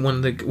 like, one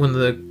of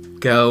the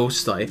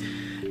girls, like,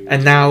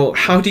 and now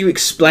how do you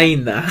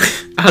explain that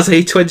as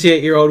a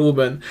 28-year-old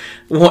woman,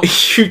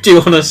 what you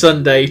do on a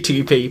Sunday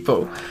to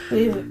people?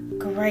 With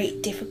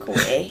great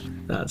difficulty.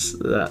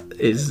 That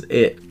is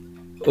it.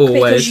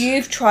 Always.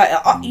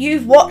 Because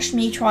you've watched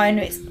me trying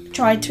to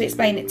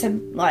explain it to,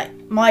 like,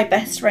 my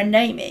best friend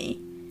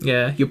Amy.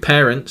 Yeah, your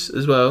parents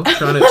as well.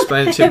 Trying to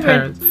explain it to your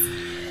parents.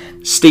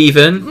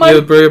 Stephen,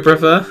 your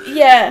brother.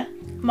 Yeah,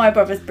 my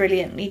brother's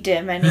brilliantly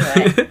dim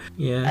anyway.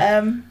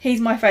 Yeah.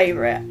 He's my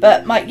favourite.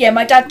 But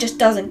my dad just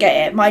doesn't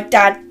get it. My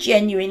dad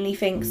genuinely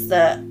thinks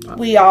that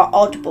we are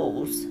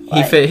oddballs.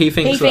 Like, he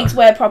thinks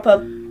we're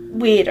proper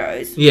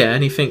weirdos. Yeah,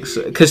 and he thinks,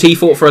 because he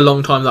thought for a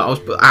long time that I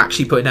was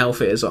actually putting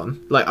outfitters on.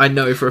 Like, I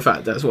know for a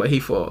fact that's what he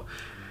thought.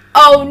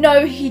 Oh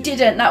no, he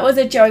didn't. That was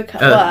a joke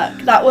at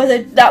work.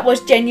 That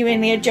was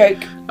genuinely a joke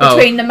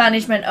between the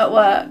management at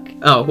work.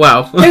 Oh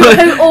wow.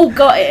 who all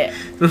got it.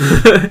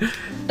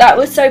 That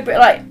was so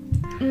like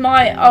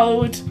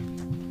one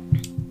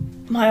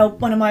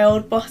of my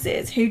old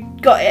bosses who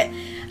got it,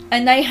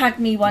 and they had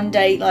me one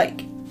day,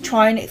 like,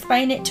 try and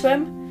explain it to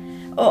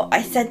him, or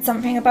I said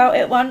something about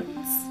it once,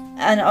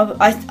 and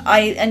I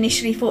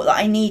initially thought that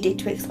I needed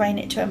to explain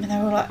it to him, and they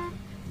were like,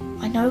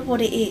 I know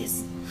what it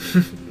is.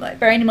 Like,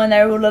 bearing in mind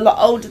they were all a lot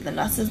older than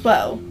us as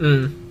well.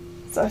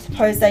 So I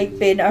suppose they've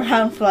been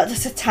around for, like, the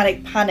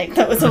satanic panic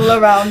that was all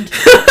around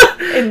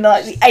in,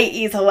 like, the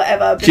 80s or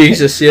whatever.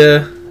 Jesus,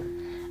 yeah.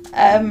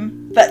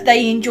 But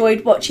they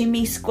enjoyed watching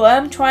me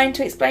squirm trying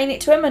to explain it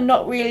to them and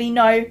not really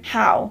know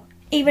how.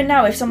 Even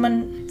now, if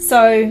someone...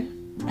 So,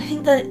 I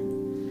think the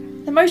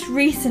most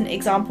recent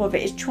example of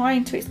it is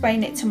trying to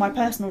explain it to my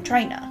personal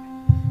trainer.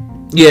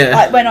 Yeah.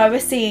 Like, when I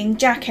was seeing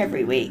Jack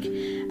every week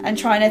and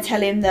trying to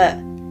tell him that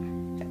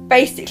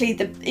basically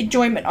the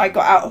enjoyment I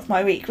got out of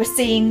my week was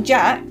seeing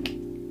Jack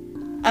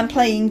and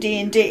playing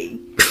D&D.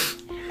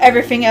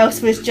 Everything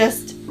else was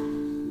just...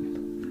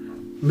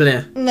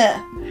 Bleh.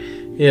 Nah.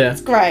 Yeah.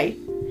 It's grey.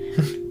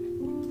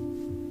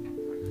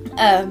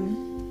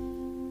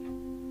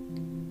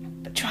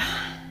 But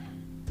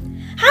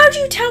how do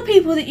you tell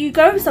people that you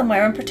go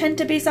somewhere and pretend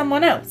to be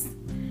someone else?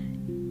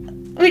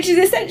 Which is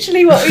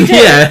essentially what we do.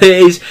 Yeah,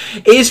 it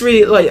is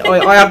really, like,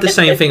 I have the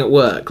same thing at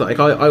work. Like,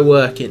 I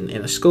work in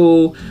a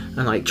school,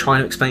 and, like,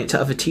 trying to explain it to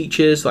other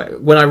teachers. Like,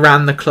 when I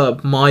ran the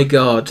club, my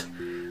God,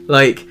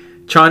 like,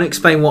 trying to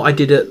explain what I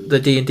did at the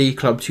D&D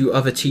club to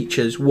other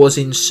teachers was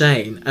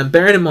insane. And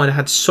bearing in mind, I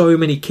had so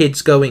many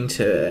kids going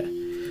to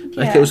it.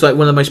 Like, It was, like,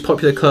 one of the most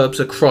popular clubs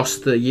across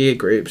the year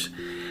groups.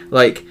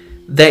 Like,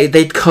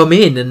 they'd come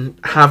in and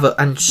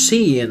and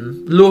see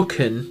and look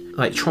and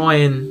like try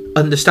and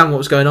understand what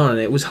was going on, and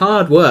it was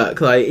hard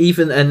work. Like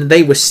and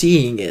they were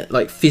seeing it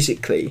like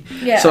physically.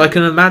 Yeah. So I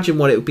can imagine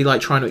what it would be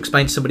like trying to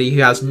explain to somebody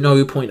who has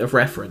no point of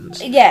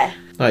reference. Yeah.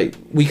 Like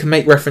we can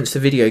make reference to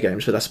video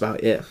games, but that's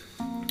about it.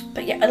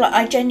 But yeah, like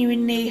I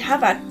genuinely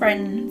have had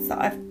friends that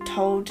I've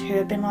told who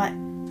have been like,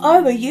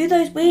 "Oh, are you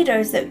those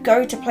weirdos that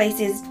go to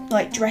places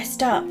like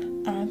dressed up?"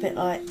 And I'm a bit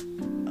like,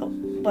 "Oh,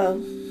 well,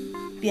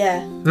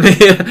 yeah."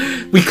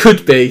 We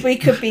could be. We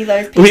could be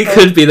those people. We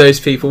could be those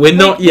people. We're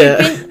not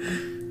yet.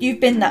 You've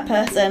been that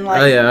person.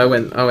 Like, oh yeah, I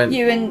went.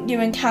 You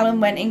and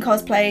Callum went in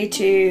cosplay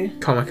to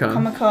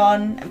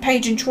Comic-Con. And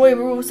Paige and Troy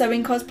were also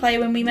in cosplay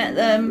when we met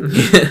them.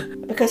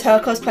 Because her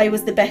cosplay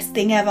was the best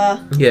thing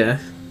ever. Yeah.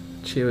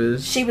 She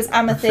was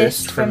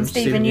Amethyst from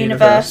Steven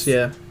Universe.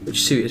 Yeah,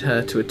 which suited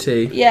her to a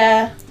T.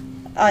 Yeah,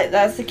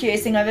 that's the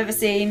cutest thing I've ever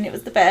seen. It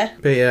was the bear.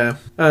 But yeah,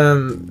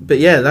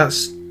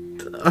 that's.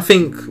 I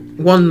think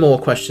one more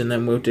question,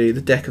 then we'll do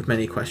the deck of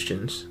many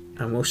questions,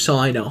 and we'll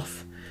sign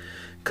off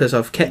because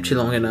I've kept you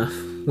long enough.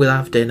 We'll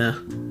have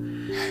dinner,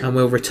 and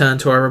we'll return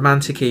to our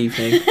romantic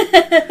evening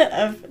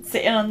of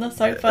sitting on the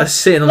sofa.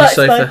 Sitting on the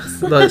sofa,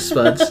 like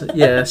Spuds.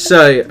 Yeah.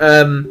 So,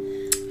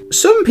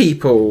 some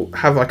people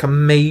have like a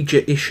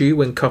major issue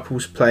when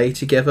couples play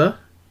together,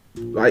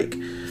 like,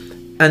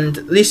 and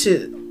this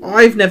is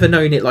I've never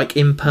known it like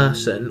in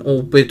person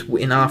or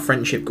in our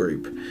friendship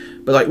group,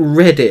 but like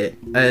Reddit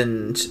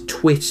and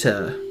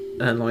Twitter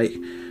and like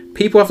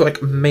people have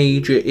like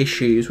major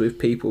issues with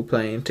people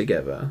playing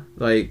together.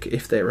 Like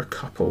if they're a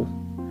couple,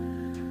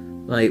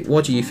 like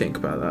what do you think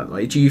about that?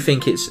 Like, do you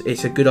think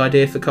it's a good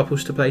idea for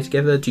couples to play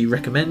together? Do you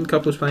recommend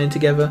couples playing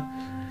together?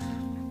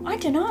 I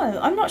don't know.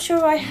 I'm not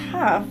sure I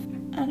have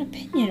an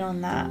opinion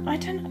on that. I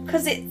don't know,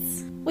 because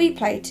we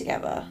play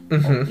together.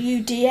 Mm-hmm.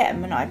 You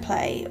DM and I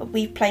play.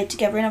 We've played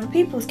together in other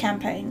people's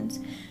campaigns.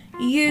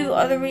 You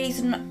are the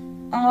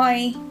reason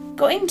I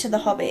got into the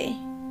hobby.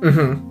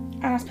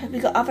 Mm-hmm. And I suppose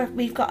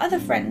we've got other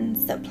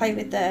friends that play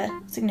with their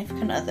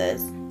significant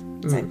others.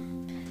 So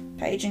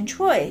Paige and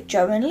Troy,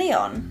 Joe and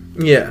Leon.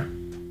 Yeah.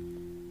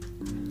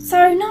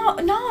 So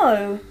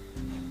no.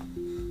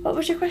 What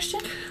was your question?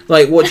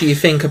 Like, what do you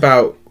think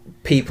about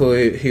people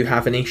who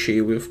have an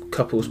issue with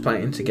couples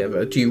playing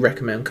together? Do you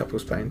recommend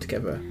couples playing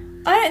together?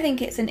 I don't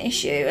think it's an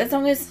issue as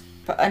long as,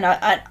 and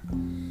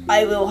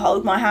I will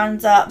hold my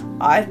hands up.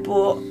 I've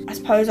brought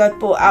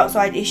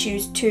outside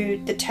issues to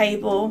the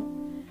table.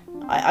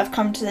 I've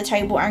come to the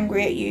table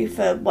angry at you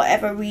for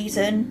whatever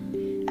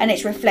reason, and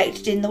it's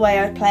reflected in the way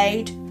I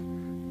played.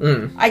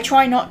 I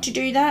try not to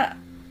do that.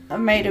 I've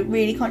made a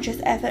really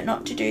conscious effort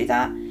not to do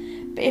that.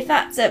 But if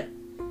that's a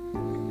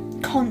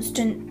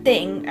constant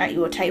thing at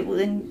your table,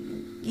 then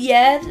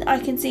yeah, I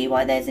can see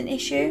why there's an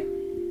issue.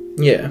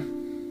 Yeah.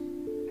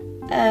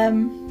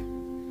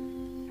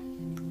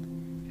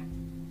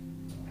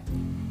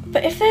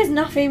 But if there's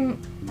nothing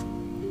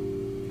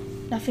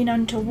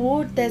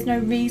untoward, there's no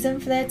reason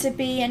for there to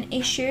be an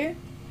issue.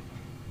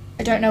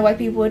 I don't know why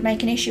people would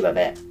make an issue of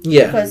it.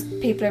 Yeah. Because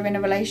people are in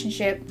a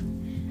relationship.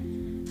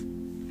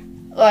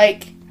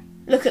 Like,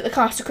 look at the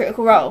cast of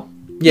Critical Role.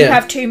 Yeah. You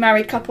have two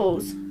married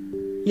couples.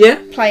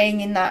 Yeah.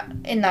 Playing in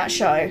that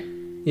show.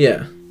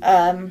 Yeah.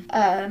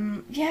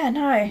 Yeah,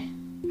 no.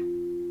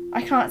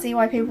 I can't see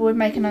why people would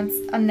make an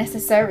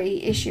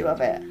unnecessary issue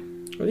of it.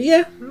 Well,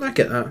 yeah, I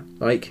get that.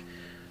 Like,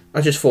 I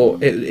just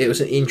thought it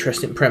was an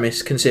interesting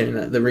premise, considering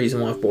that the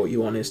reason why I've brought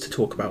you on is to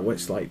talk about what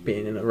it's like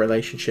being in a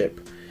relationship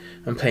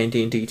and playing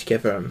D&D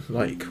together and,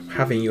 like,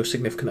 having your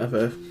significant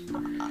other.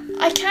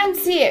 I can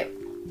see it.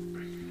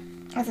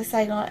 As I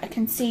say, like, I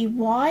can see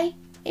why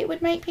it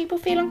would make people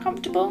feel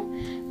uncomfortable,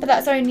 but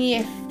that's only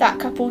if that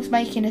couple's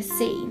making a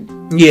scene.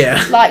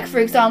 Yeah. Like, for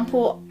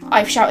example,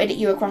 I've shouted at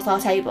you across our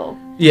table.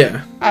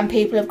 Yeah. And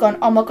people have gone,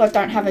 "Oh my god,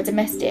 don't have a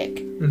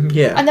domestic."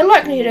 Yeah. And the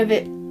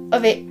likelihood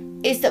of it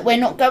is that we're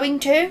not going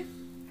to,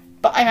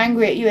 but I'm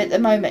angry at you in the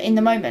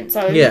moment,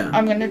 so yeah.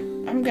 I'm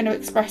gonna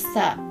express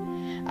that.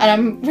 And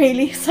I'm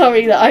really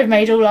sorry that I've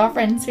made all our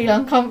friends feel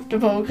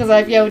uncomfortable because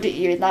I've yelled at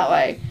you in that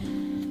way.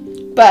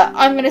 But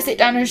I'm gonna sit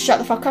down and shut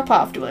the fuck up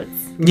afterwards.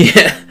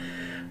 Yeah.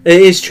 It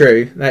is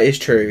true. That is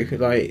true.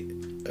 Like,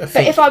 But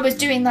if I was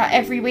doing that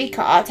every week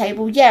at our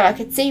table, yeah, I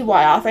could see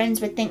why our friends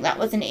would think that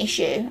was an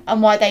issue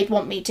and why they'd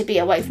want me to be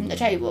away from the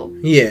table.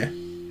 Yeah.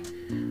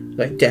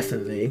 Like,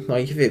 definitely.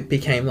 Like, if it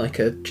became like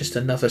just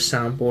another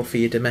soundboard for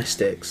your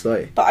domestics,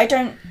 like. But I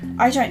don't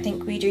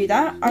think we do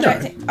that.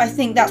 I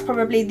think that's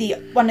probably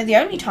one of the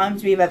only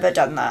times we've ever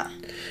done that.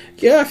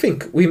 Yeah, I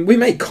think we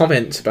make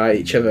comments about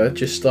each other,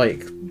 just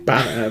like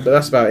banter, but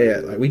that's about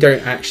it. Like,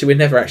 we're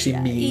never actually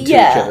mean to each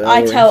other. Yeah,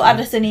 I tell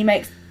Addison he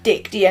makes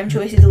dick DM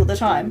choices all the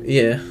time.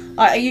 Yeah.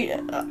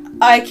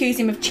 I accuse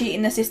him of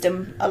cheating the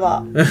system a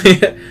lot.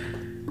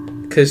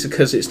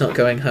 Because it's not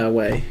going her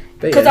way.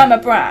 Because I'm a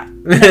brat.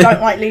 I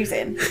don't like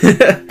losing.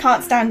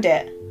 Can't stand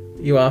it.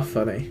 You are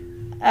funny.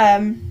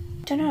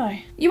 Don't know.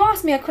 You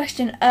asked me a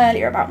question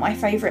earlier about my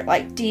favourite,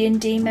 like,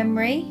 D&D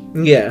memory.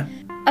 Yeah.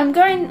 I'm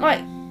going,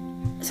 like,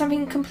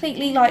 something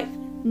completely, like,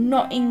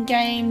 not in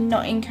game,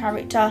 not in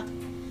character.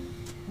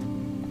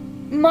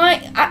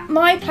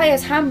 My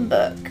player's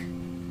handbook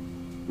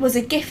was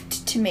a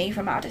gift to me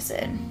from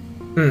Addison.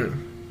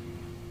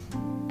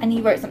 And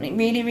he wrote something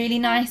really, really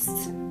nice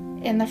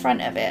in the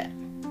front of it.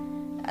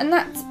 And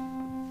that's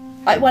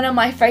like one of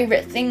my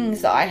favourite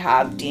things that I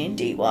have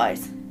D&D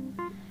wise.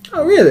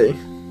 Oh, really?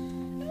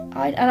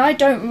 I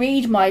don't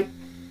read my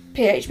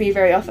PHP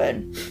very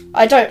often.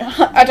 I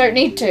don't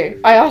need to.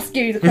 I ask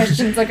you the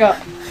questions I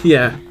got.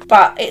 Yeah.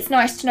 But it's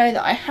nice to know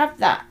that I have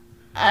that.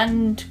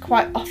 And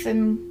quite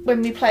often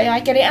when we play,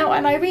 I get it out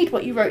and I read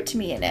what you wrote to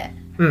me in it.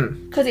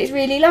 Because it's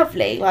really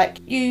lovely. Like,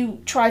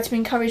 you tried to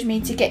encourage me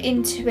to get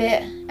into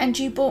it, and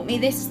you bought me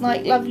this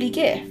like lovely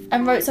gift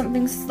and wrote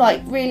something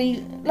like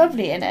really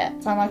lovely in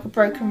it. Sound like a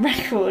broken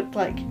record,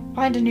 like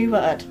find a new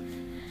word.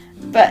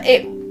 But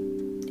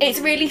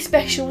it's really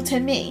special to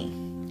me.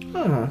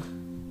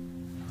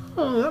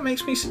 Oh, that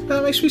makes me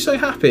so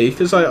happy,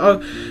 because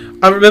I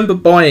remember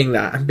buying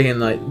that and being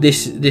like,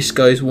 this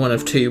goes one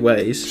of two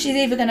ways. She's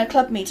either going to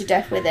club me to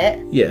death with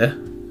it. Yeah.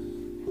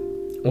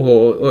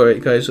 Or it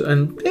goes,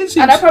 and it seems...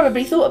 And I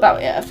probably thought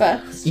about it at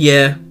first.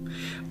 Yeah.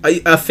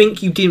 I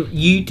think you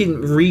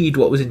didn't read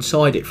what was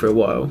inside it for a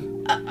while.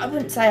 I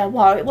wouldn't say a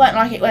while. It weren't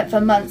like it went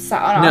for months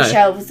sat on our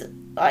shelves.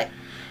 But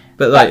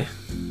I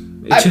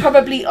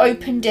probably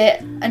opened it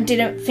and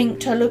didn't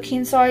think to look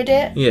inside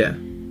it. Yeah.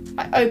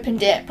 I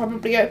opened it,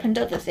 probably opened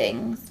other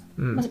things.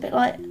 I was a bit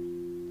like,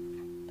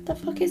 what the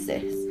fuck is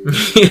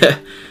this? Yeah.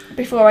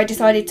 Before I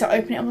decided to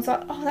open it, I was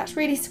like, oh, that's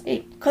really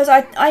sweet. Because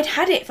I'd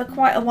had it for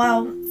quite a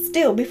while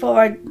still before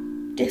I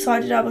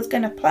decided I was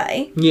going to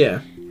play. Yeah.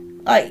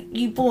 Like,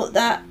 you bought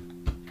that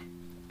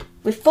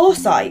with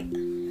foresight. I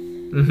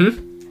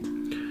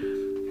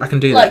can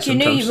do like, that sometimes. You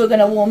knew you were going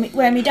to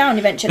wear me down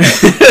eventually.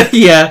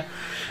 Yeah.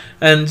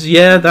 And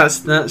yeah,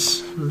 that's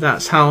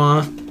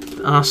how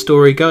our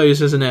story goes,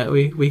 isn't it?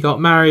 We got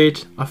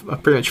married. I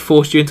pretty much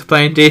forced you into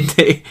playing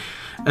D&D,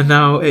 and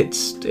now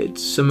it's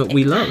something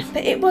we love.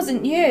 But it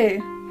wasn't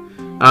you.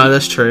 Oh,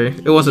 that's true.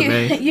 It wasn't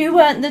me. You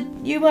weren't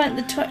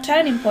the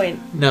turning point.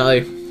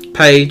 No,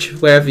 Paige,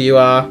 wherever you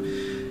are.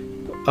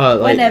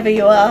 Whenever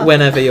you are.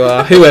 Whenever you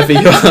are, whoever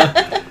you are.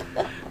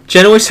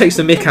 Jen always takes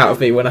the mick out of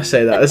me when I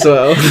say that as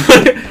well.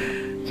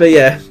 But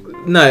yeah,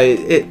 no,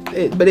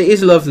 but it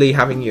is lovely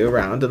having you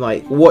around and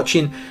like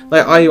watching.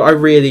 Like I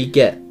really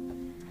get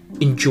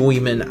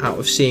enjoyment out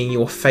of seeing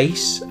your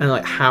face and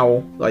like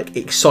how like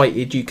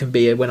excited you can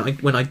be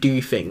when I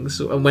do things,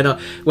 and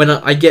when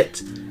I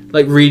get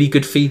like really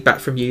good feedback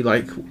from you.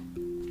 Like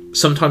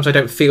sometimes I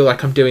don't feel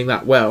like I'm doing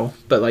that well,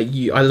 but like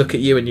I look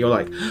at you and you're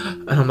like,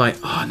 and I'm like,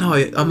 oh no,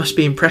 I must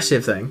be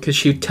impressive then,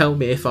 because you'd tell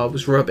me if I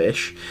was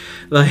rubbish,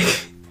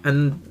 like,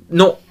 and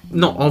not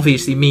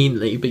obviously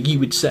meanly, but you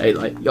would say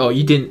like, oh,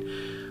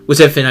 was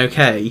everything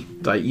okay?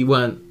 Like you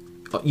weren't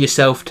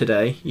yourself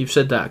today. You've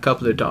said that a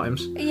couple of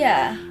times.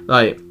 Yeah.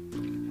 Like,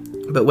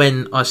 but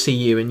when I see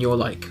you and you're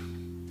like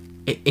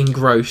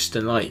engrossed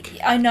and like,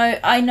 I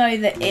know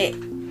that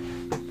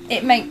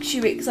it makes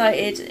you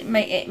excited.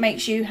 It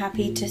makes you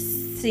happy to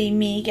see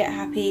me get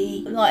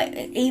happy. Like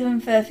even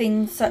for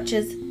things such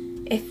as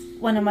if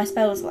one of my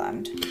spells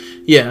land.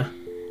 Yeah.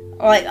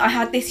 Like I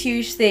had this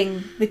huge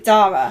thing with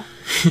Dara,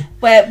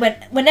 where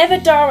whenever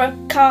Dara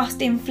cast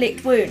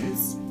inflict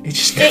wounds,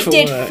 it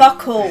did worked.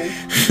 Fuck all.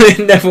 It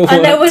never worked.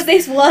 And there was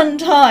this one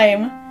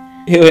time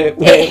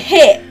it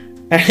hit.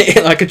 And it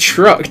hit like a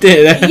truck,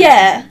 didn't it?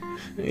 Yeah.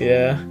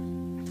 Yeah.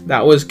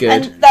 That was good.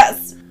 And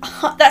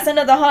that's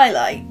another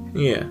highlight.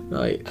 Yeah,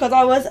 like... Because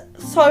I was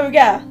so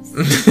gassed.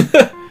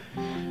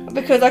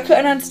 Because I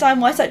couldn't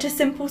understand why such a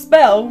simple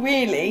spell,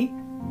 really.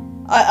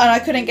 And I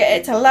couldn't get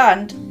it to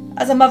land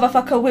as a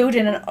motherfucker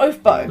wielding an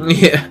oath bow.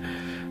 Yeah.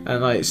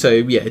 And like, so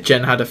yeah,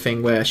 Jen had a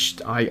thing where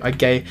I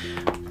gave...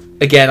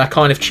 Again, I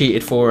kind of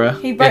cheated for her.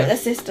 He broke the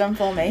system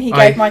for me. He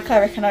gave my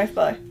cleric an oath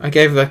bow. I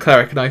gave the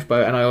cleric an oath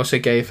bow, and I also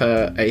gave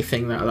her a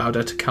thing that allowed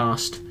her to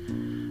cast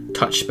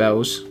touch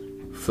spells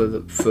for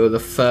the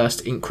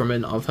first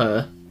increment of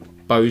her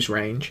bow's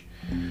range,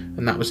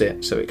 and that was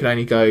it. So it could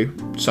only go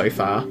so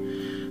far,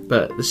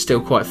 but it's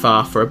still quite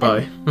far for a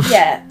bow.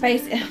 Yeah,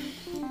 basically,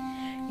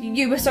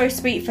 you were so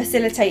sweet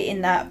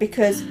facilitating that,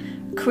 because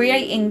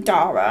creating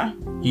Dara,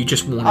 you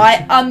just wanted.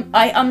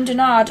 I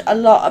ummed a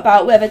lot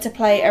about whether to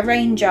play a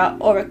ranger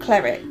or a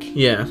cleric.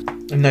 Yeah,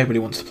 and nobody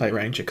wants to play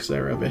ranger because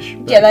they're rubbish.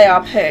 But... Yeah, they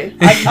are poo.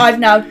 I've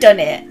now done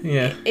it.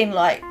 Yeah. In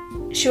like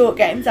short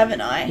games,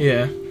 haven't I?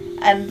 Yeah.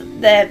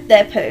 And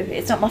they're poo.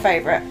 It's not my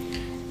favourite.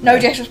 No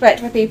disrespect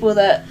for people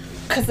that,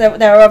 because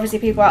there are obviously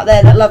people out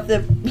there that love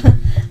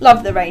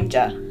the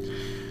ranger.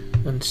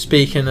 And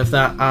speaking of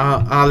that,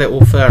 our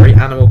little furry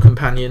animal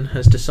companion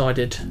has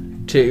decided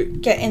to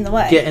get in the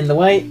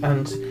way.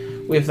 And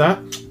with that,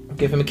 I'll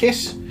give him a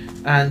kiss,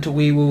 and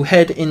we will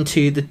head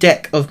into the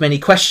deck of many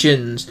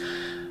questions,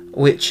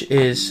 which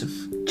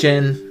is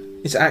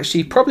Jen is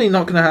actually probably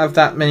not going to have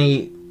that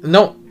many.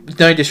 No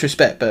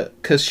disrespect, but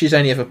because she's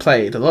only ever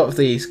played, a lot of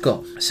these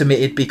got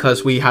submitted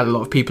because we had a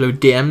lot of people who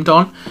DM'd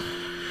on.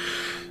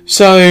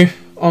 So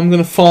I'm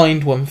going to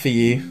find one for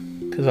you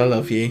because I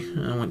love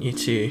you. I want you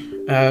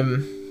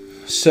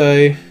to.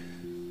 So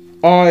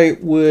I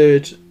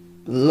would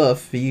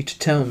love for you to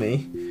tell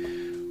me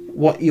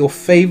what your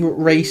favourite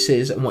race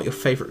is and what your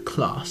favourite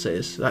class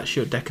is. That's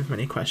your deck of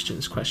many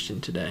questions question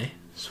today,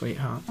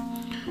 sweetheart.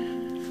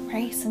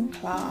 Race and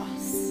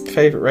class.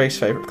 Favourite race,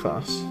 favourite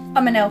class.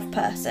 I'm an elf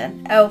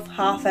person. Elf,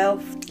 half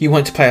elf. You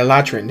wanted to play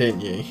Eladrin,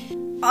 didn't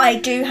you? I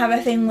do have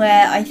a thing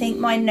where I think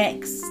my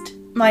next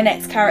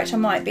character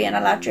might be an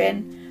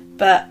Eladrin,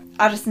 but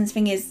Addison's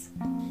thing is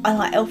I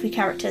like elfy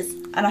characters,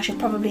 and I should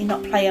probably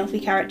not play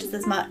elfy characters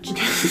as much.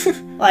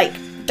 Like,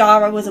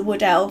 Dara was a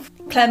wood elf,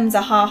 Clem's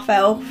a half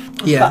elf,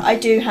 yeah. But I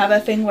do have a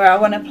thing where I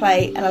want to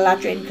play an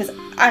Eladrin, because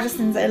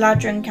Addison's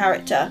Eladrin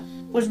character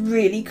was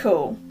really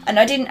cool, and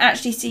I didn't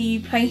actually see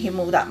you play him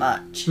all that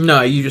much.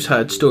 No, you just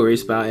heard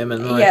stories about him,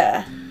 and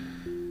yeah,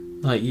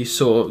 like you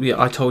saw,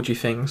 I told you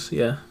things,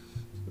 yeah.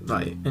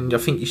 Like, and I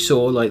think you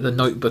saw like the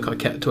notebook I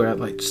kept where I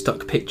like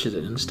stuck pictures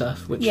in and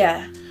stuff, which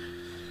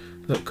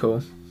look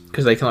cool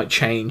because they can like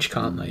change,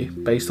 can't they,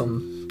 based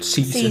on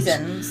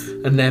seasons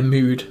and their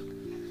mood.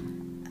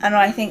 And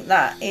I think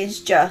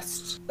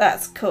that's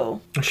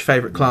cool. What's your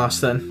favourite class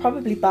then?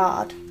 Probably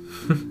Bard.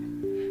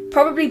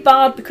 Probably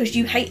Bard because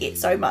you hate it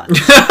so much.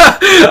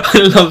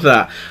 I love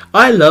that.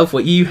 I love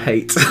what you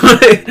hate.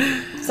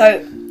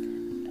 So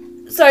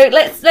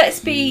let's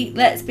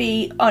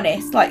be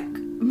honest. Like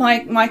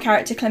my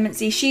character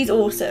Clemency, she's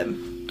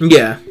awesome.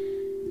 Yeah.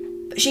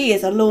 But she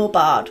is a law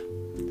bard.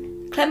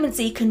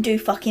 Clemency can do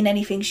fucking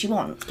anything she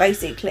wants,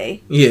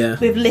 basically. Yeah.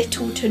 With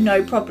little to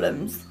no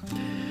problems.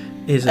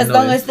 As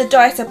long as the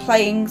dice are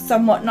playing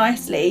somewhat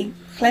nicely,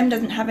 Clem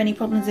doesn't have any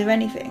problems with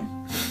anything.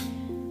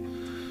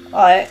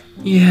 Like,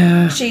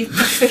 yeah. She's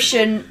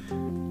proficient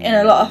in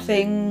a lot of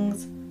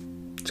things.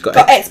 It's got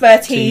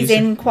expertise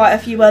in quite a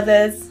few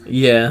others.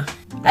 Yeah.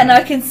 And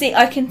I can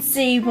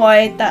see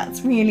why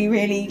that's really,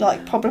 really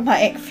like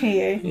problematic for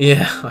you.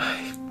 Yeah.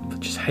 I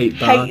just hate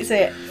bards. Hates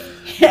it.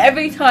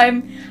 Every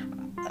time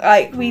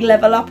like we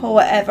level up or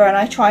whatever and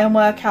I try and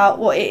work out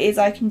what it is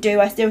I can do,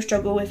 I still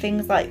struggle with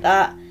things like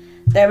that.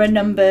 There are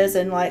numbers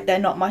and like they're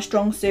not my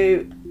strong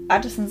suit.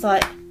 Addison's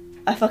like,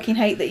 I fucking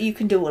hate that you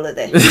can do all of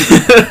this.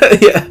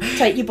 Yeah.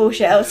 Take your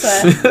bullshit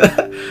elsewhere.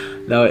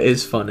 No, it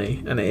is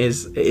funny and it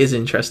is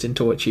interesting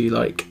to watch you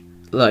like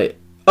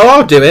oh,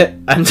 I'll do it,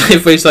 and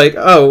if it's like,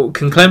 oh,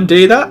 can Clem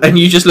do that? And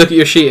you just look at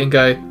your sheet and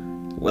go,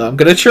 well, I'm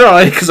gonna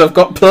try because I've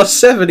got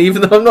 +7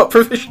 even though I'm not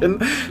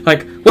proficient.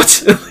 Like, what?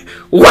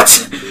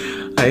 What?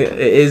 It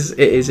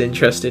is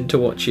interesting to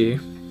watch you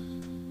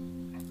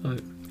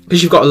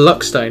because you've got a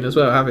luck stone as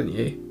well, haven't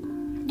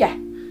you? Yeah.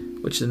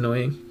 Which is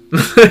annoying.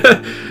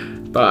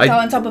 But so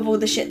on top of all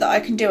the shit that I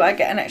can do, I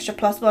get an extra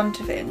 +1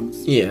 to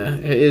things. Yeah,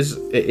 it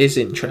is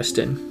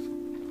interesting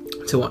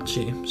to watch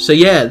you. So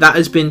yeah, that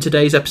has been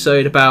today's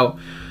episode about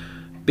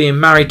being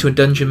married to a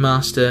dungeon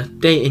master,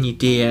 dating your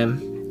DM,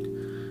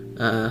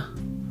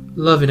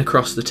 loving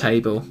across the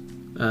table,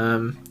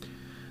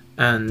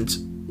 and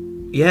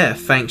yeah,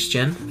 thanks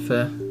Jen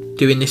for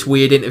doing this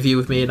weird interview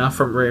with me in our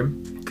front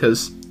room,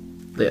 because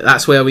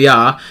that's where we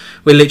are.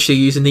 We're literally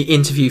using the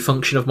interview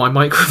function of my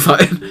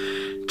microphone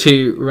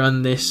to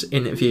run this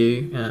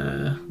interview,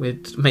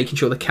 with making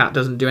sure the cat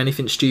doesn't do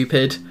anything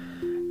stupid.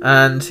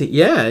 And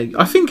yeah,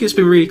 I think it's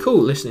been really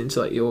cool listening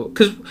to like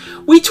because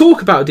we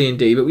talk about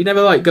D&D, but we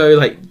never like go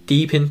like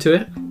deep into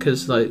it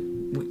because like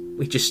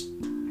we just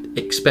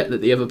expect that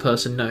the other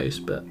person knows.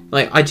 But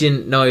like I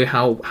didn't know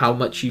how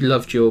much you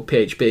loved your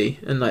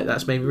PHB, and like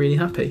that's made me really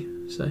happy.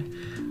 So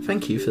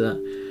thank you for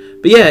that.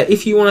 But yeah,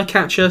 if you want to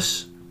catch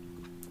us,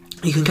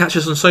 you can catch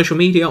us on social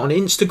media, on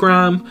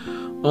Instagram,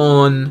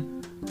 on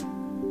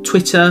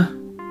Twitter.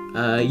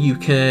 You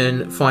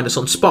can find us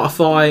on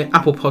Spotify,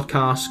 Apple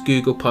Podcasts,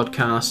 Google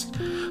Podcasts,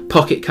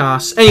 Pocket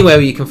Casts, anywhere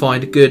where you can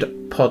find a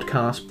good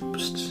podcast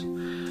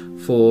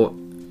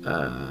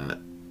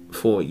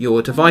for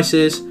your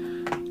devices.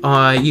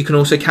 You can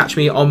also catch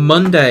me on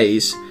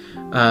Mondays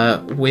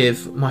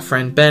with my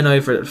friend Ben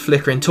over at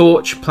Flickering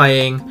Torch,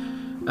 playing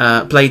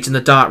Blades in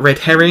the Dark Red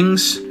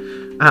Herrings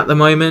at the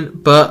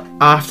moment. But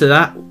after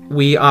that,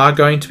 we are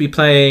going to be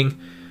playing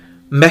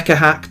Mecha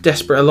Hack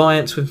Desperate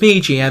Alliance with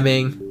me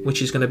GMing,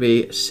 which is going to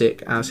be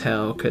sick as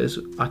hell because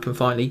I can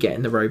finally get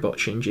in the robot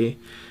Shinji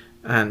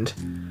and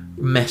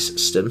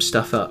mess some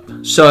stuff up.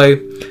 So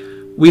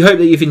we hope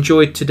that you've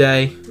enjoyed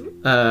today.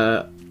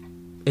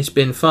 It's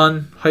been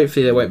fun.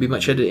 Hopefully there won't be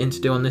much editing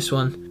to do on this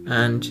one.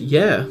 And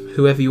yeah,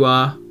 whoever you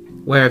are,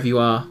 wherever you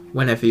are,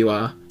 whenever you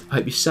are, I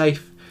hope you're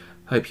safe,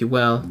 hope you're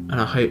well, and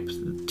I hope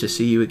to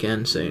see you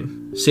again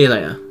soon. See you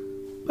later.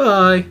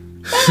 Bye.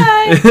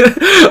 Bye.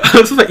 I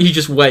was like, you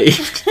just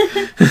waved.